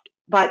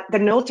 But the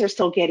notes are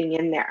still getting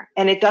in there,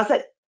 and it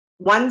doesn't.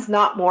 One's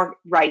not more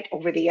right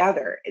over the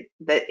other.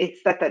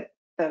 It's that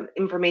the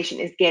information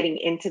is getting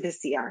into the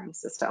CRM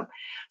system.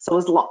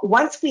 So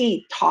once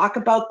we talk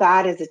about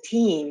that as a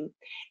team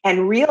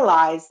and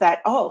realize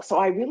that, oh, so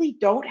I really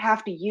don't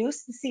have to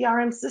use the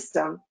CRM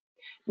system.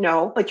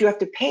 No, but you have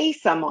to pay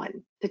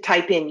someone to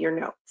type in your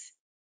notes.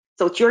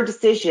 So it's your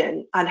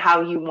decision on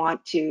how you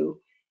want to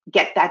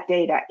get that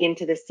data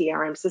into the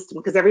CRM system,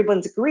 because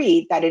everyone's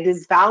agreed that it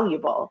is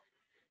valuable.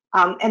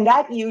 And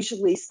that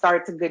usually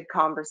starts a good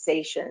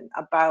conversation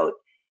about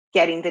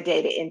getting the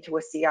data into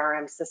a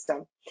CRM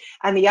system.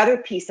 And the other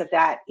piece of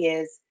that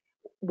is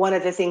one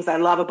of the things I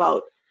love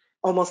about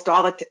almost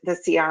all the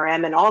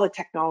CRM and all the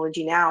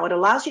technology now, it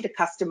allows you to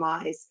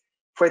customize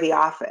for the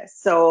office.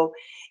 So,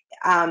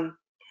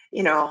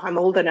 you know, I'm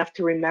old enough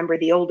to remember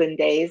the olden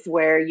days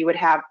where you would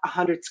have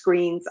 100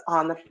 screens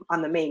on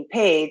the main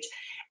page,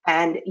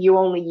 and you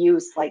only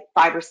used like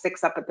 5 or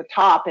 6 up at the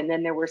top, and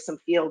then there were some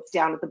fields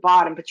down at the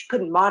bottom, but you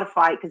couldn't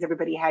modify it because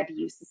everybody had to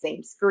use the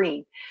same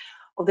screen.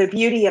 Well, the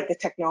beauty of the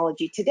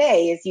technology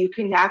today is you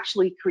can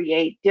actually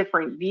create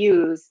different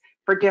views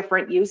for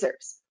different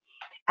users.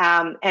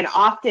 And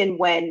often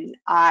when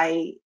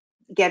I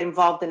get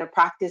involved in a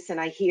practice and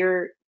I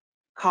hear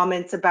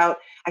comments about,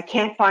 I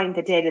can't find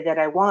the data that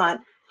I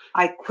want,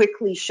 I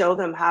quickly show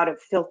them how to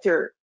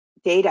filter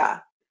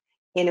data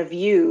in a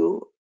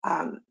view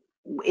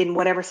in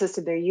whatever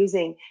system they're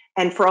using.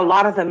 And for a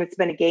lot of them, it's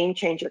been a game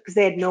changer because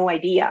they had no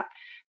idea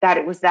that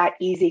it was that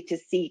easy to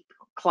see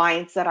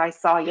clients that I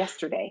saw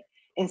yesterday.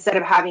 Instead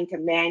of having to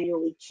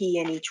manually key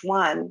in each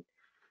one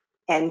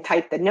and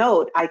type the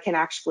note, I can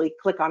actually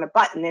click on a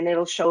button and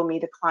it'll show me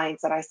the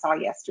clients that I saw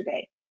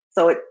yesterday.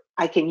 So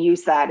I can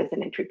use that as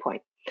an entry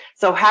point.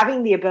 So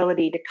having the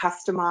ability to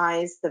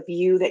customize the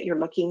view that you're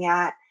looking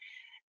at,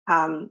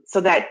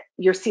 so that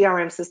your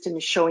CRM system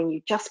is showing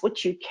you just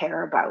what you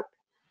care about.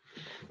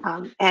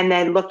 And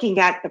then looking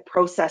at the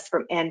process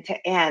from end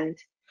to end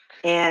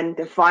and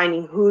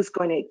defining who's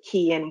going to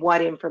key in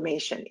what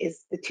information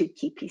is the 2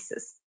 key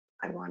pieces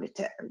I wanted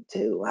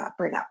to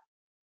bring up.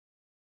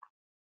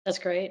 That's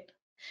great.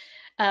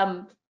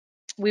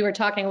 We were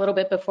talking a little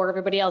bit before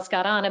everybody else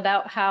got on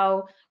about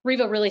how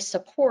Riva really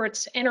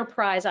supports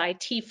enterprise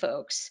IT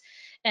folks.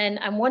 And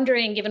I'm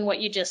wondering, given what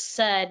you just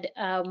said,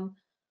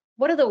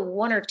 what are the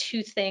 1 or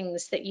 2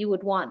 things that you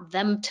would want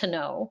them to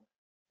know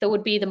that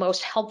would be the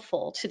most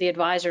helpful to the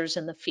advisors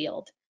in the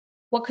field?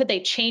 What could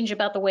they change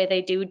about the way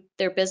they do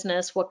their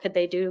business? What could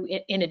they do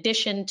in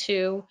addition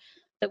to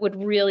that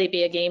would really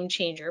be a game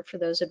changer for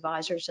those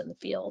advisors in the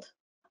field?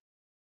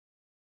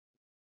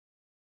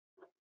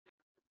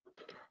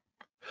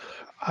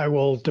 I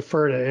will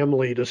defer to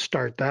Emily to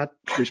start that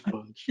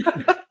response.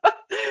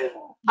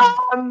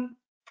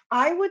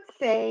 I would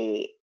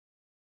say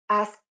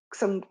ask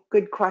some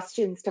good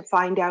questions to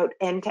find out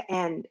end to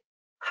end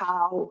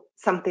how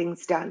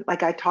something's done.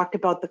 Like I talked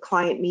about the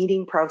client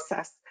meeting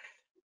process.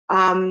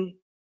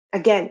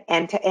 Again,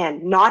 end to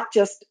end, not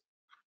just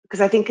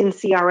because I think in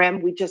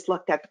CRM, we just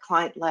looked at the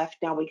client left.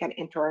 Now we got to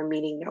enter our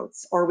meeting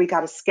notes or we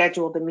got to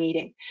schedule the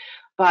meeting.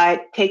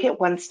 But take it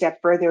one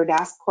step further and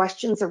ask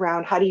questions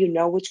around how do you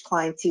know which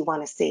clients you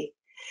want to see?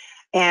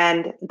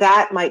 And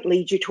that might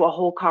lead you to a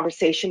whole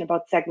conversation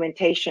about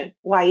segmentation.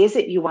 Why is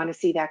it you want to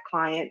see that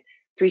client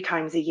 3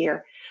 times a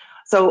year?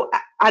 So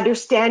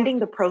understanding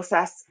the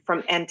process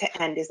from end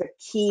to end is a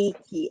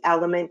key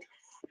element.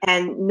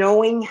 And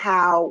knowing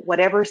how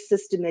whatever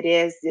system it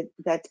is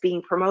that's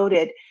being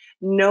promoted,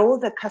 know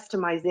the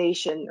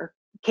customization or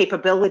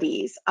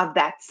capabilities of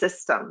that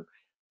system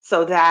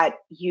so that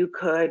you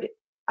could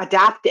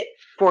adapt it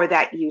for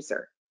that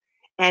user.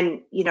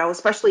 And, you know,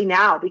 especially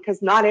now,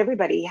 because not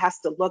everybody has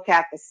to look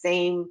at the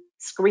same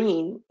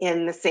screen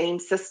in the same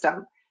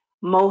system.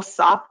 Most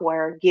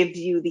software gives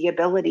you the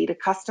ability to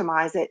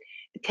customize it,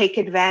 take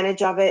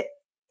advantage of it,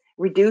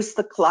 reduce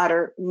the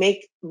clutter,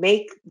 make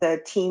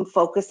the team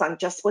focus on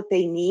just what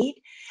they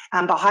need.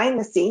 And behind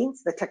the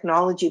scenes, the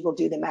technology will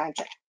do the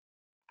magic.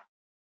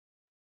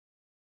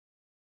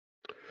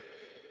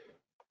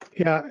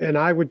 Yeah, and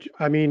I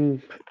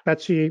mean,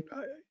 Betsy,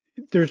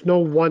 there's no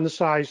one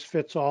size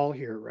fits all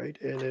here, right?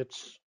 And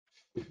it's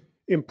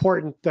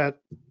important that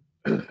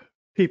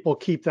people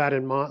keep that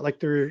in mind. Like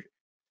there's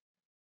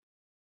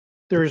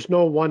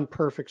no one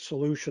perfect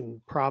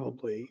solution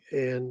probably,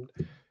 and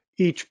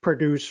each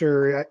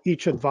producer,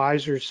 each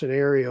advisor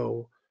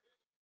scenario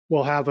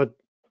will have a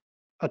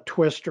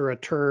twist or a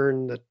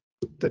turn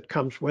that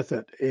comes with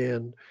it.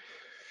 And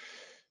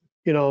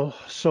you know,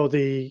 so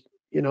the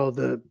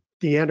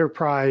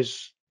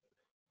enterprise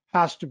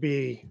has to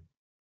be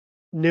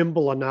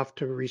nimble enough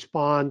to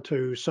respond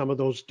to some of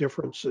those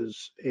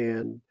differences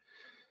and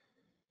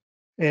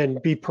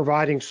be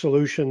providing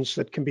solutions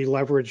that can be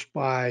leveraged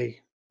by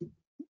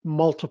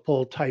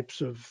multiple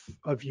types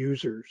of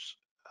users.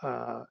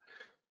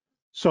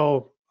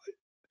 So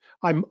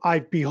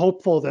I'd be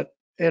hopeful that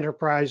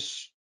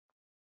enterprise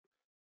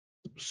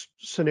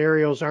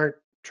scenarios aren't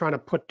trying to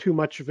put too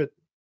much of it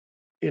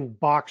in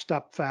boxed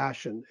up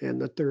fashion,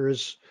 and that there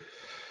is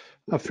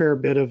a fair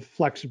bit of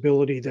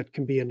flexibility that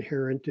can be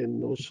inherent in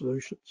those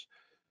solutions.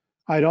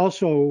 I'd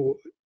also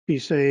be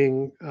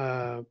saying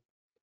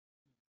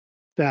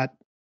that,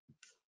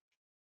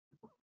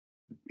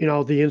 you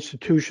know, the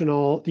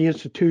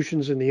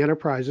institutions and the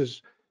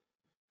enterprises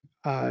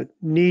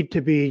need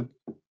to be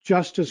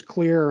just as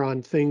clear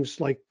on things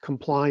like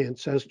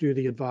compliance as do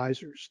the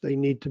advisors. They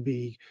need to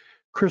be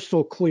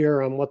crystal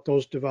clear on what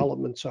those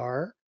developments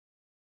are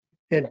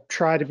and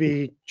try to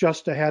be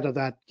just ahead of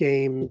that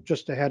game,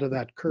 just ahead of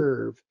that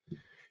curve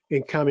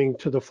in coming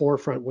to the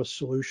forefront with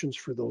solutions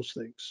for those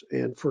things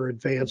and for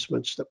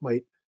advancements that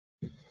might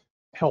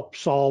help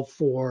solve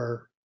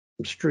for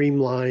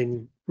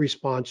streamline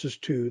responses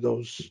to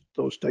those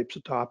types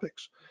of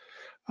topics.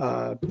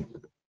 That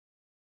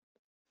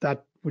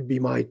would be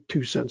my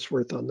 2 cents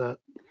worth on that.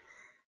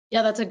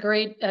 Yeah, that's a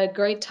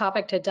great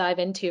topic to dive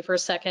into for a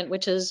second,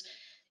 which is,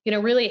 you know,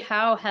 really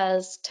how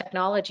has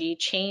technology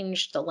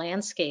changed the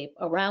landscape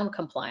around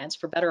compliance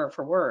for better or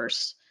for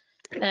worse?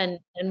 And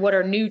what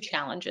are new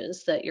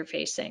challenges that you're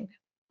facing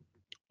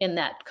in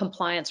that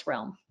compliance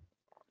realm?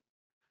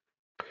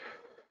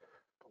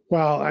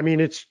 Well, I mean,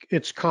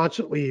 it's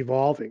constantly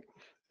evolving,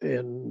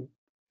 and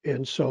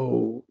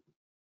so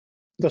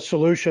the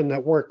solution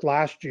that worked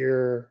last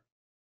year,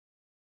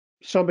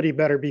 somebody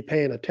better be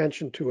paying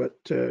attention to it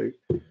to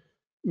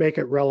make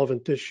it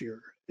relevant this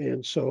year.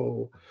 And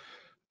so,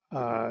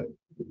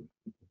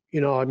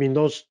 you know, I mean,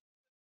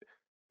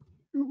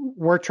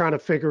 we're trying to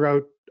figure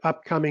out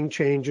upcoming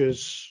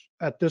changes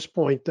at this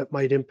point that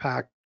might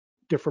impact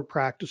different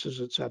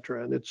practices, et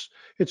cetera. And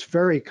it's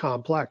very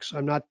complex.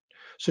 I'm not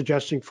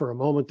suggesting for a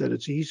moment that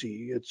it's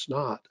easy. It's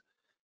not.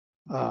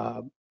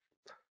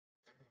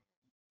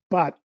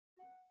 But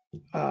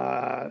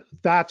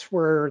that's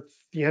where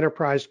the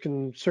enterprise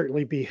can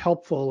certainly be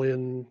helpful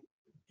in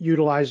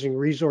utilizing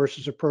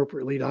resources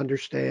appropriately to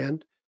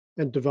understand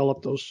and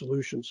develop those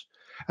solutions.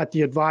 At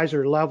the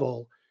advisor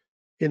level,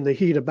 in the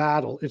heat of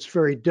battle, it's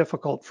very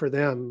difficult for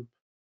them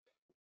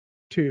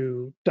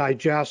to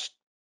digest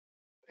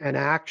and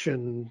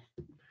action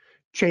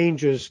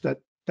changes that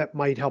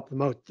might help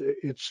them out.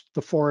 It's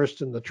the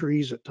forest and the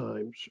trees at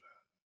times,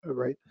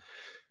 right?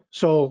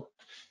 So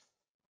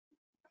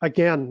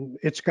again,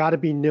 it's got to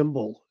be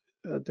nimble.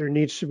 There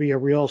needs to be a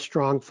real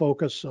strong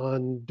focus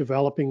on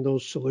developing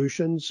those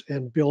solutions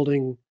and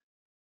building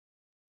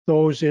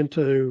those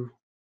into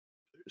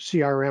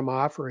CRM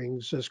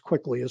offerings as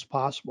quickly as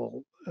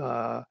possible,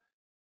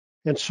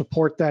 and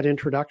support that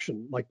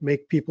introduction, like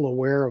make people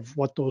aware of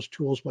what those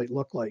tools might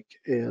look like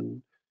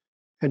and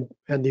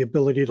the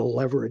ability to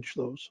leverage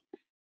those.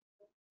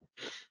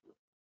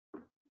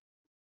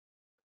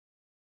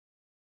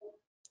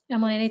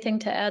 Emily, anything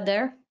to add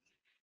there?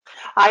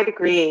 I'd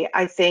agree.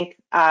 I think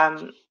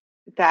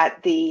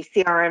that the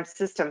CRM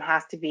system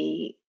has to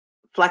be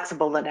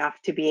flexible enough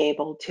to be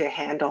able to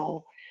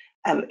handle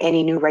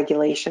any new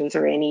regulations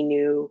or any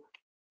new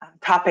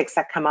topics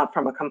that come up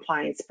from a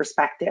compliance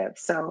perspective.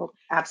 So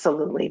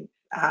absolutely,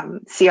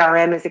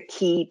 CRM is a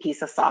key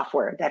piece of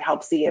software that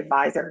helps the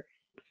advisor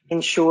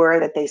ensure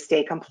that they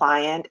stay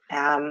compliant.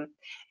 And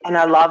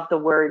I love the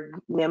word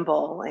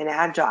nimble and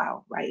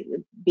agile, right?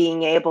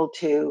 Being able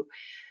to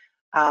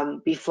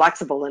be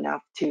flexible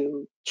enough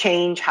to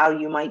change how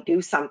you might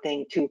do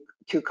something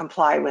to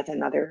comply with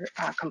another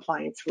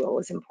compliance rule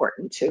is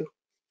important too.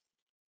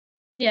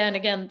 Yeah, and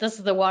again, this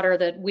is the water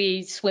that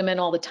we swim in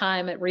all the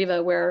time at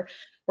Riva, where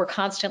we're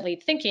constantly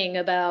thinking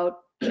about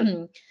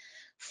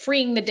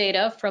freeing the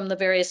data from the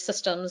various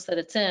systems that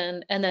it's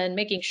in, and then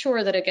making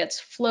sure that it gets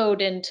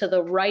flowed into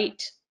the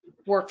right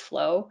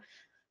workflow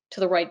to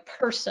the right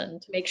person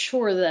to make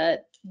sure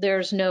that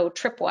there's no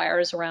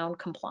tripwires around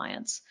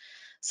compliance.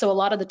 So a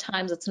lot of the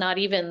times it's not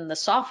even the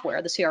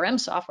software, the CRM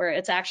software,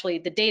 it's actually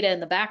the data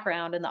in the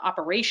background and the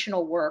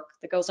operational work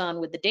that goes on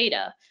with the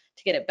data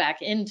to get it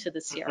back into the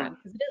CRM,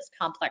 because it is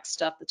complex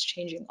stuff that's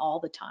changing all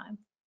the time.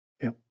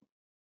 Yep.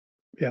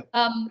 Yeah.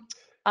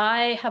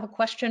 I have a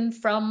question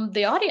from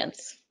the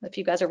audience, if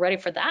you guys are ready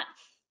for that.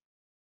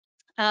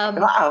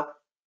 Wow.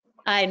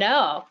 I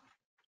know.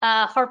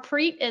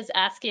 Harpreet is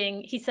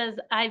asking, he says,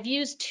 I've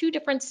used 2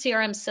 different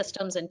CRM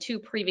systems in 2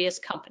 previous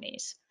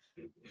companies.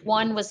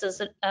 One was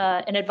as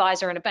an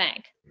advisor in a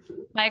bank.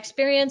 My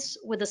experience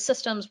with the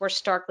systems were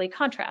starkly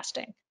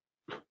contrasting.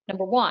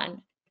 Number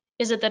 1,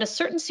 is it that a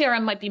certain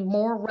CRM might be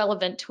more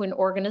relevant to an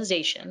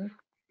organization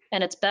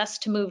and it's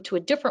best to move to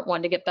a different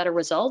one to get better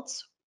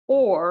results?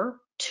 Or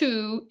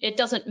 2, it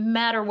doesn't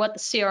matter what the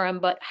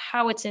CRM, but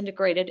how it's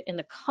integrated in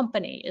the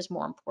company is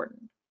more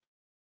important.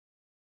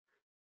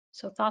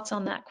 So thoughts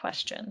on that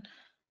question?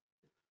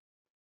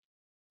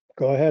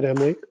 Go ahead,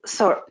 Emily.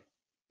 So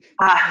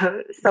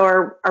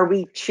are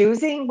we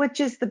choosing which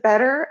is the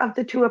better of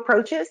the 2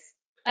 approaches?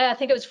 I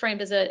think it was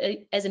framed as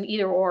an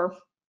either or.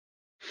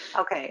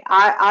 Okay,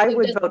 I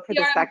would vote for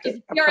the second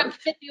does the CRM approach.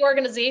 fit the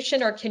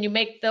organization, or can you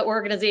make the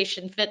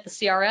organization fit the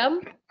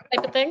CRM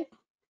type of thing?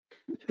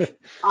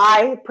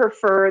 I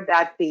prefer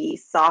that the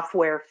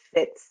software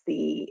fits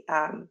the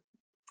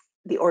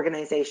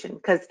organization,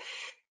 because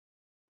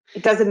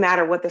it doesn't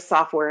matter what the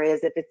software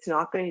is. If it's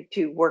not going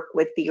to work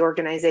with the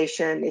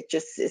organization, it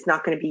just is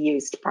not going to be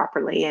used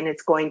properly, and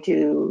it's going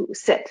to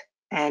sit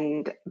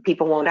and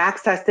people won't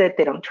access it.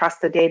 They don't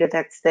trust the data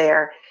that's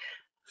there.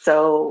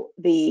 So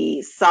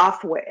the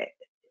software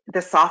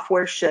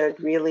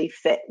should really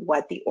fit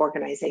what the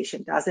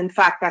organization does. In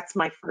fact, that's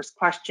my first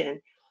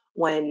question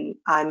when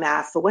I'm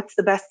asked, so what's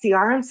the best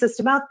CRM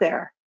system out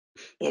there?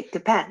 It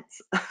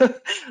depends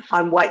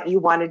on what you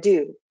want to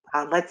do.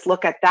 Let's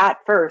look at that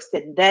first,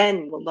 and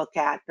then we'll look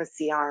at the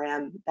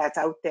CRM that's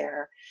out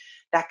there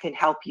that can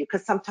help you,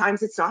 because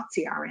sometimes it's not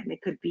CRM.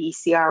 It could be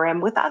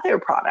CRM with other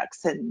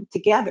products, and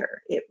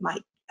together it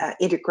might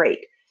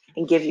integrate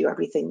and give you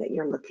everything that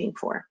you're looking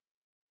for.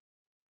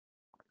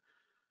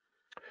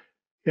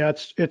 Yeah,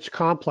 it's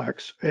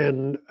complex,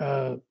 and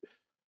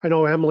I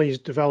know Emily's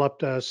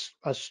developed a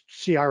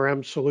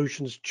CRM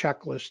solutions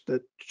checklist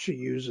that she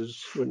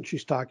uses when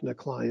she's talking to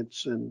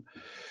clients, and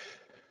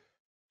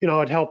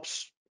it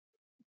helps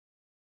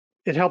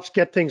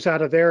get things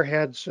out of their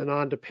heads and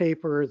onto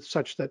paper,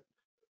 such that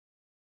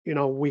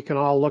we can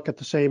all look at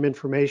the same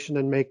information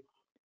and make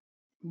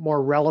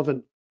more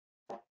relevant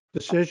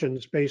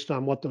decisions based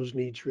on what those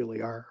needs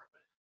really are,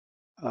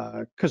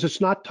 because it's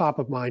not top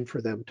of mind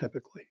for them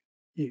typically.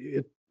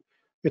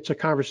 It's a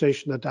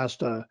conversation that has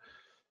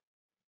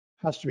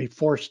to be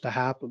forced to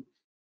happen.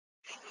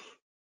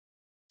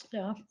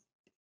 Yeah.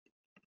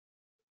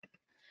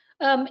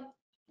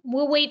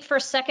 We'll wait for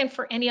a second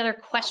for any other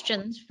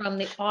questions from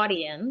the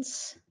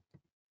audience.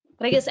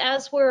 But I guess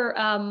as we're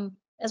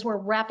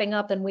wrapping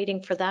up and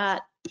waiting for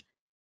that,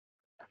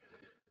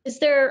 is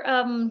there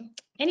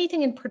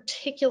anything in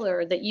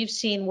particular that you've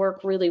seen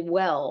work really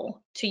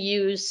well to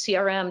use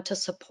CRM to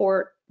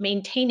support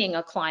maintaining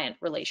a client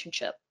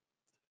relationship?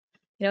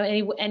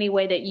 Any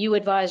way that you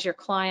advise your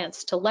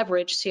clients to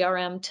leverage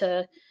CRM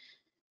to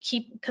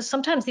keep, because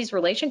sometimes these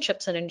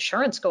relationships in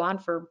insurance go on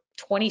for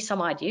 20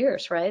 some odd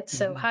years, right?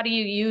 So Mm-hmm. how do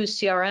you use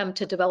CRM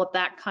to develop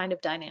that kind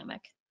of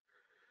dynamic?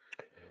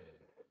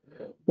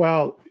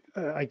 Well,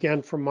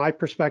 again, from my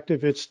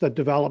perspective, it's the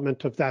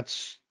development of that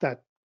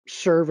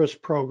service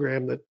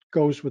program that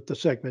goes with the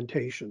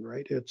segmentation,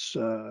 right? It's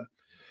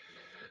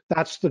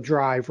that's the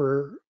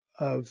driver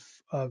of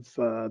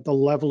the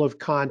level of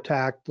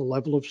contact, the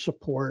level of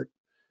support,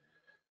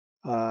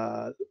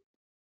 the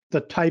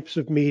types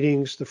of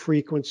meetings, the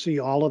frequency,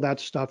 all of that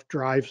stuff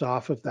drives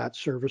off of that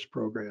service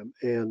program.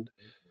 And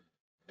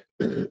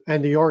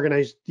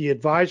the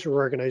advisor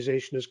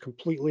organization is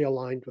completely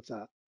aligned with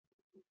that.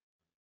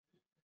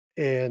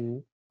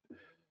 And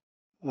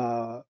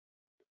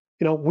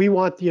we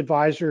want the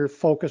advisor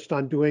focused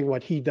on doing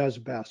what he does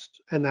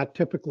best, and that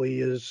typically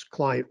is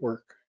client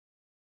work.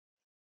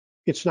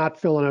 It's not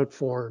filling out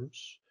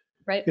forms.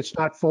 Right. It's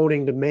not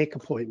phoning to make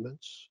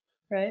appointments.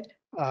 Right.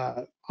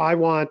 I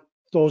want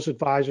those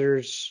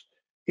advisors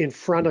in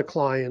front of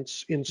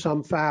clients in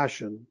some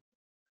fashion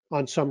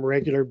on some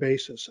regular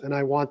basis, and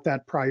I want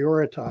that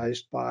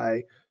prioritized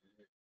by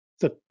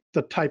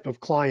the type of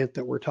client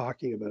that we're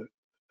talking about.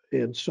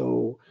 And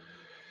so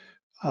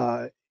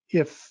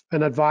if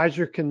an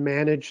advisor can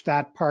manage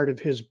that part of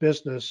his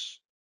business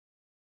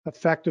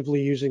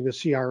effectively using the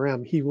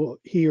CRM,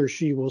 he or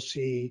she will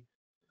see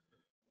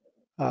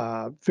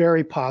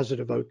very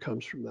positive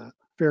outcomes from that.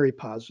 Very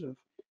positive.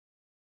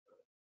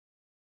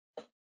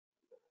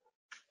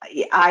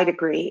 I'd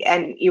agree.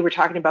 And you were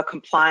talking about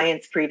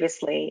compliance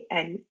previously,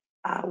 and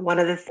one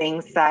of the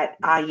things that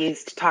I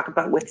use to talk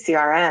about with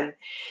CRM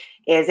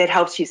is it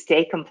helps you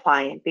stay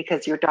compliant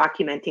because you're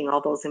documenting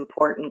all those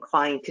important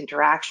client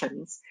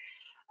interactions.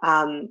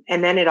 And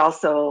then it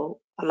also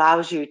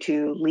allows you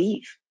to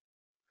leave.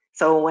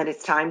 So when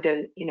it's time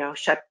to, in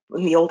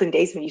the olden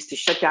days when you used to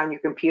shut down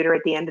your computer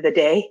at the end of the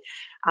day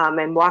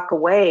and walk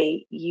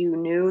away, you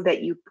knew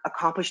that you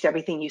accomplished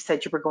everything you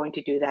said you were going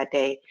to do that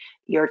day.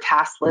 Your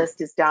task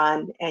list is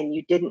done, and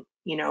you didn't,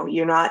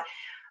 you're not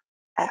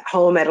at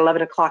home at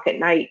 11 o'clock at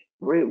night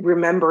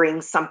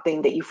remembering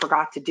something that you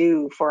forgot to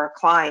do for a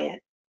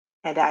client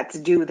and that's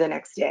due the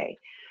next day.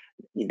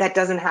 That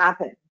doesn't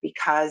happen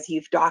because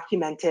you've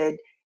documented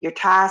your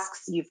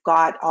tasks, you've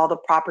got all the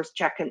proper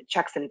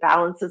checks and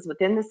balances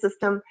within the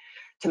system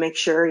to make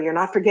sure you're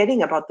not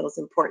forgetting about those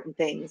important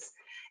things.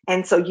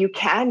 And so you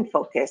can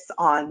focus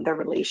on the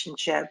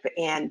relationship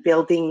and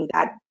building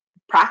that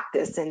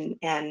practice and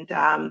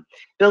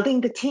building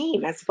the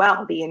team as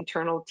well, the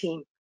internal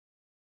team.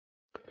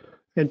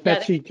 And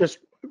Betsy, just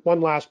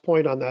one last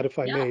point on that, if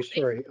I Yeah, may.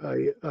 Sorry.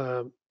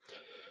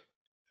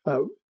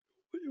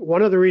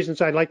 One of the reasons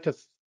I'd like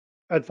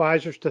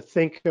advisors to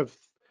think of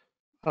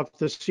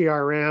the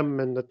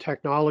CRM and the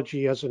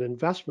technology as an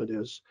investment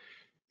is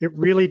it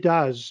really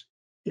does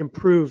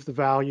improve the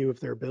value of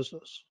their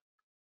business.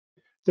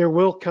 There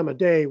will come a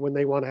day when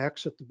they want to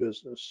exit the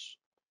business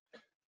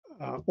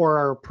or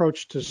our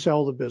approach to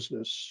sell the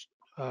business,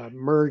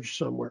 merge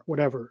somewhere,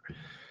 whatever.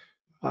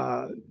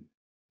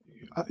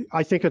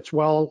 I think it's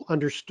well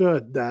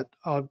understood that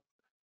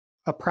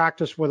a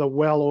practice with a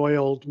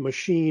well-oiled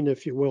machine,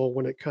 if you will,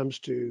 when it comes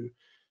to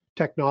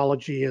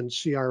technology and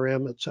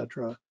CRM, et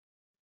cetera,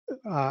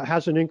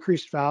 has an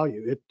increased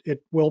value.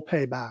 It will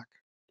pay back.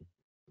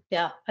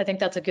 Yeah, I think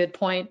that's a good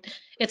point.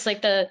 It's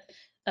like the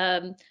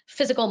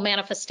physical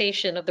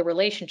manifestation of the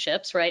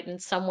relationships, right? In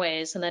some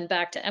ways, and then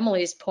back to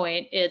Emily's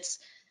point, it's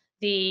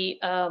the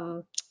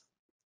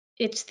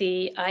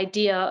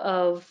idea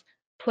of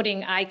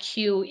putting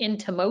IQ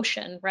into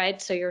motion,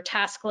 right? So your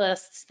task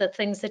lists, the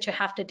things that you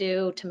have to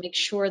do to make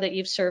sure that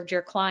you've served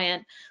your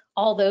client,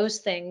 all those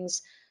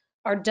things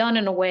are done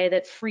in a way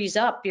that frees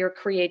up your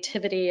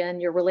creativity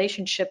and your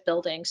relationship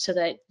building so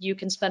that you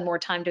can spend more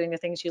time doing the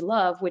things you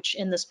love, which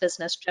in this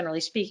business,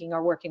 generally speaking,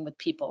 are working with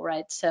people,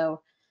 right?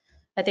 So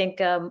I think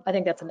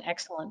that's an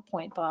excellent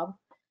point, Bob,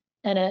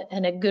 and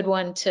a good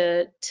one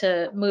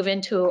to move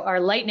into our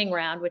lightning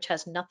round, which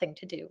has nothing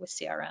to do with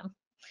CRM.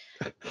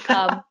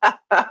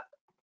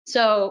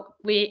 So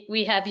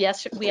we have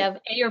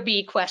A or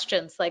B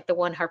questions like the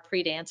one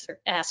Harpreet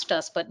asked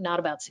us, but not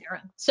about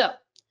CRM. So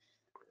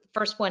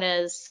first one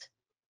is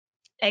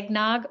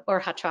eggnog or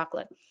hot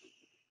chocolate?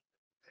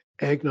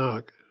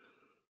 Eggnog.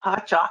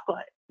 Hot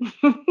chocolate.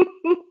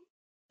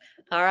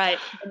 All right,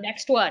 the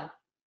next one,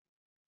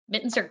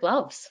 mittens or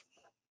gloves?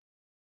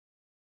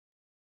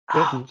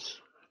 Mittens.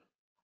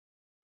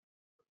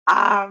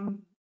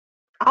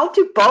 I'll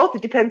do both.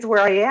 It depends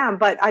where I am,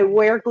 but I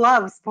wear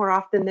gloves more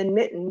often than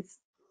mittens.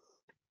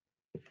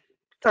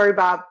 Sorry,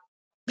 Bob.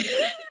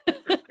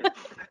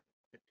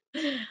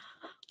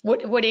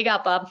 What do you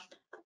got, Bob?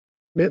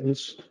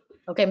 Mittens.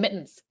 Okay,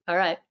 mittens. All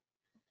right.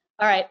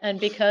 All right. And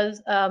because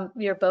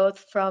you're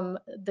both from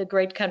the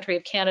great country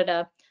of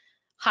Canada,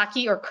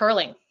 hockey or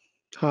curling?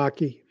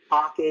 Hockey.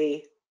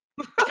 Hockey.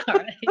 All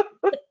right.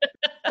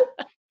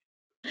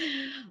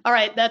 All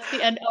right. That's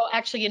the end. Oh,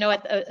 actually, you know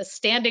what? A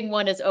standing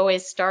one is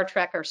always Star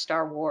Trek or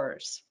Star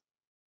Wars.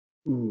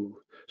 Ooh.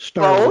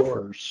 Star Both?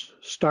 Wars.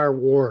 Star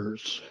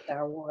Wars.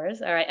 Star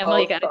Wars. All right.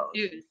 Emily, you got to Both.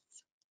 choose.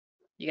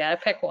 You got to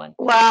pick one.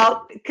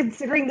 Well,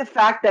 considering the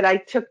fact that I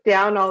took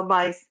down all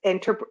my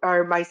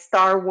my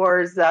Star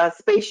Wars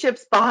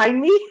spaceships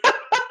behind me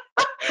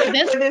For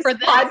this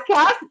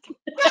podcast,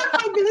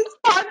 for this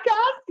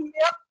podcast,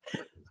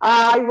 yep,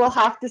 I will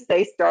have to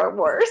say Star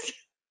Wars.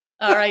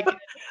 All right.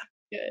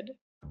 Good.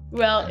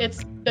 Well,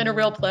 it's been a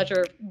real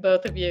pleasure,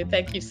 both of you.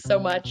 Thank you so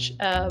much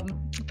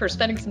for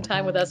spending some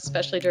time with us,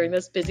 especially during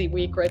this busy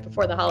week right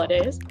before the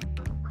holidays.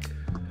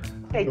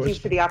 Thank you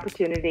for the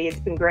opportunity. It's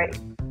been great.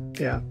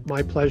 Yeah,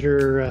 my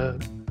pleasure,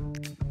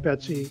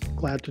 Betsy.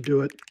 Glad to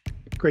do it.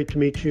 Great to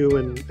meet you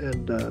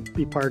and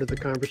be part of the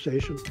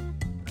conversation.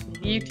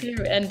 You too.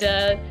 And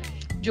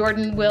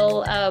Jordan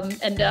will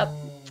end up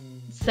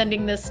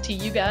sending this to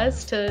you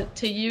guys to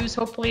use,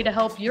 hopefully to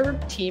help your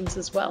teams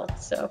as well.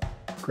 So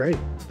great.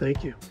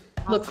 Thank you.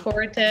 Look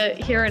forward to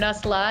hearing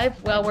us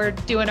live while we're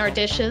doing our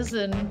dishes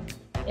and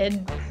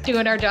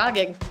doing our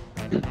jogging.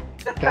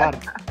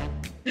 Got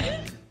it.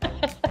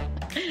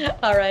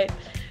 All right.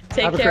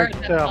 Take care.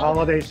 Have a great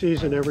holiday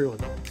season, everyone.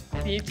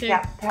 You too.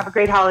 Yeah, have a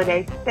great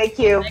holiday. Thank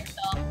you. Thanks.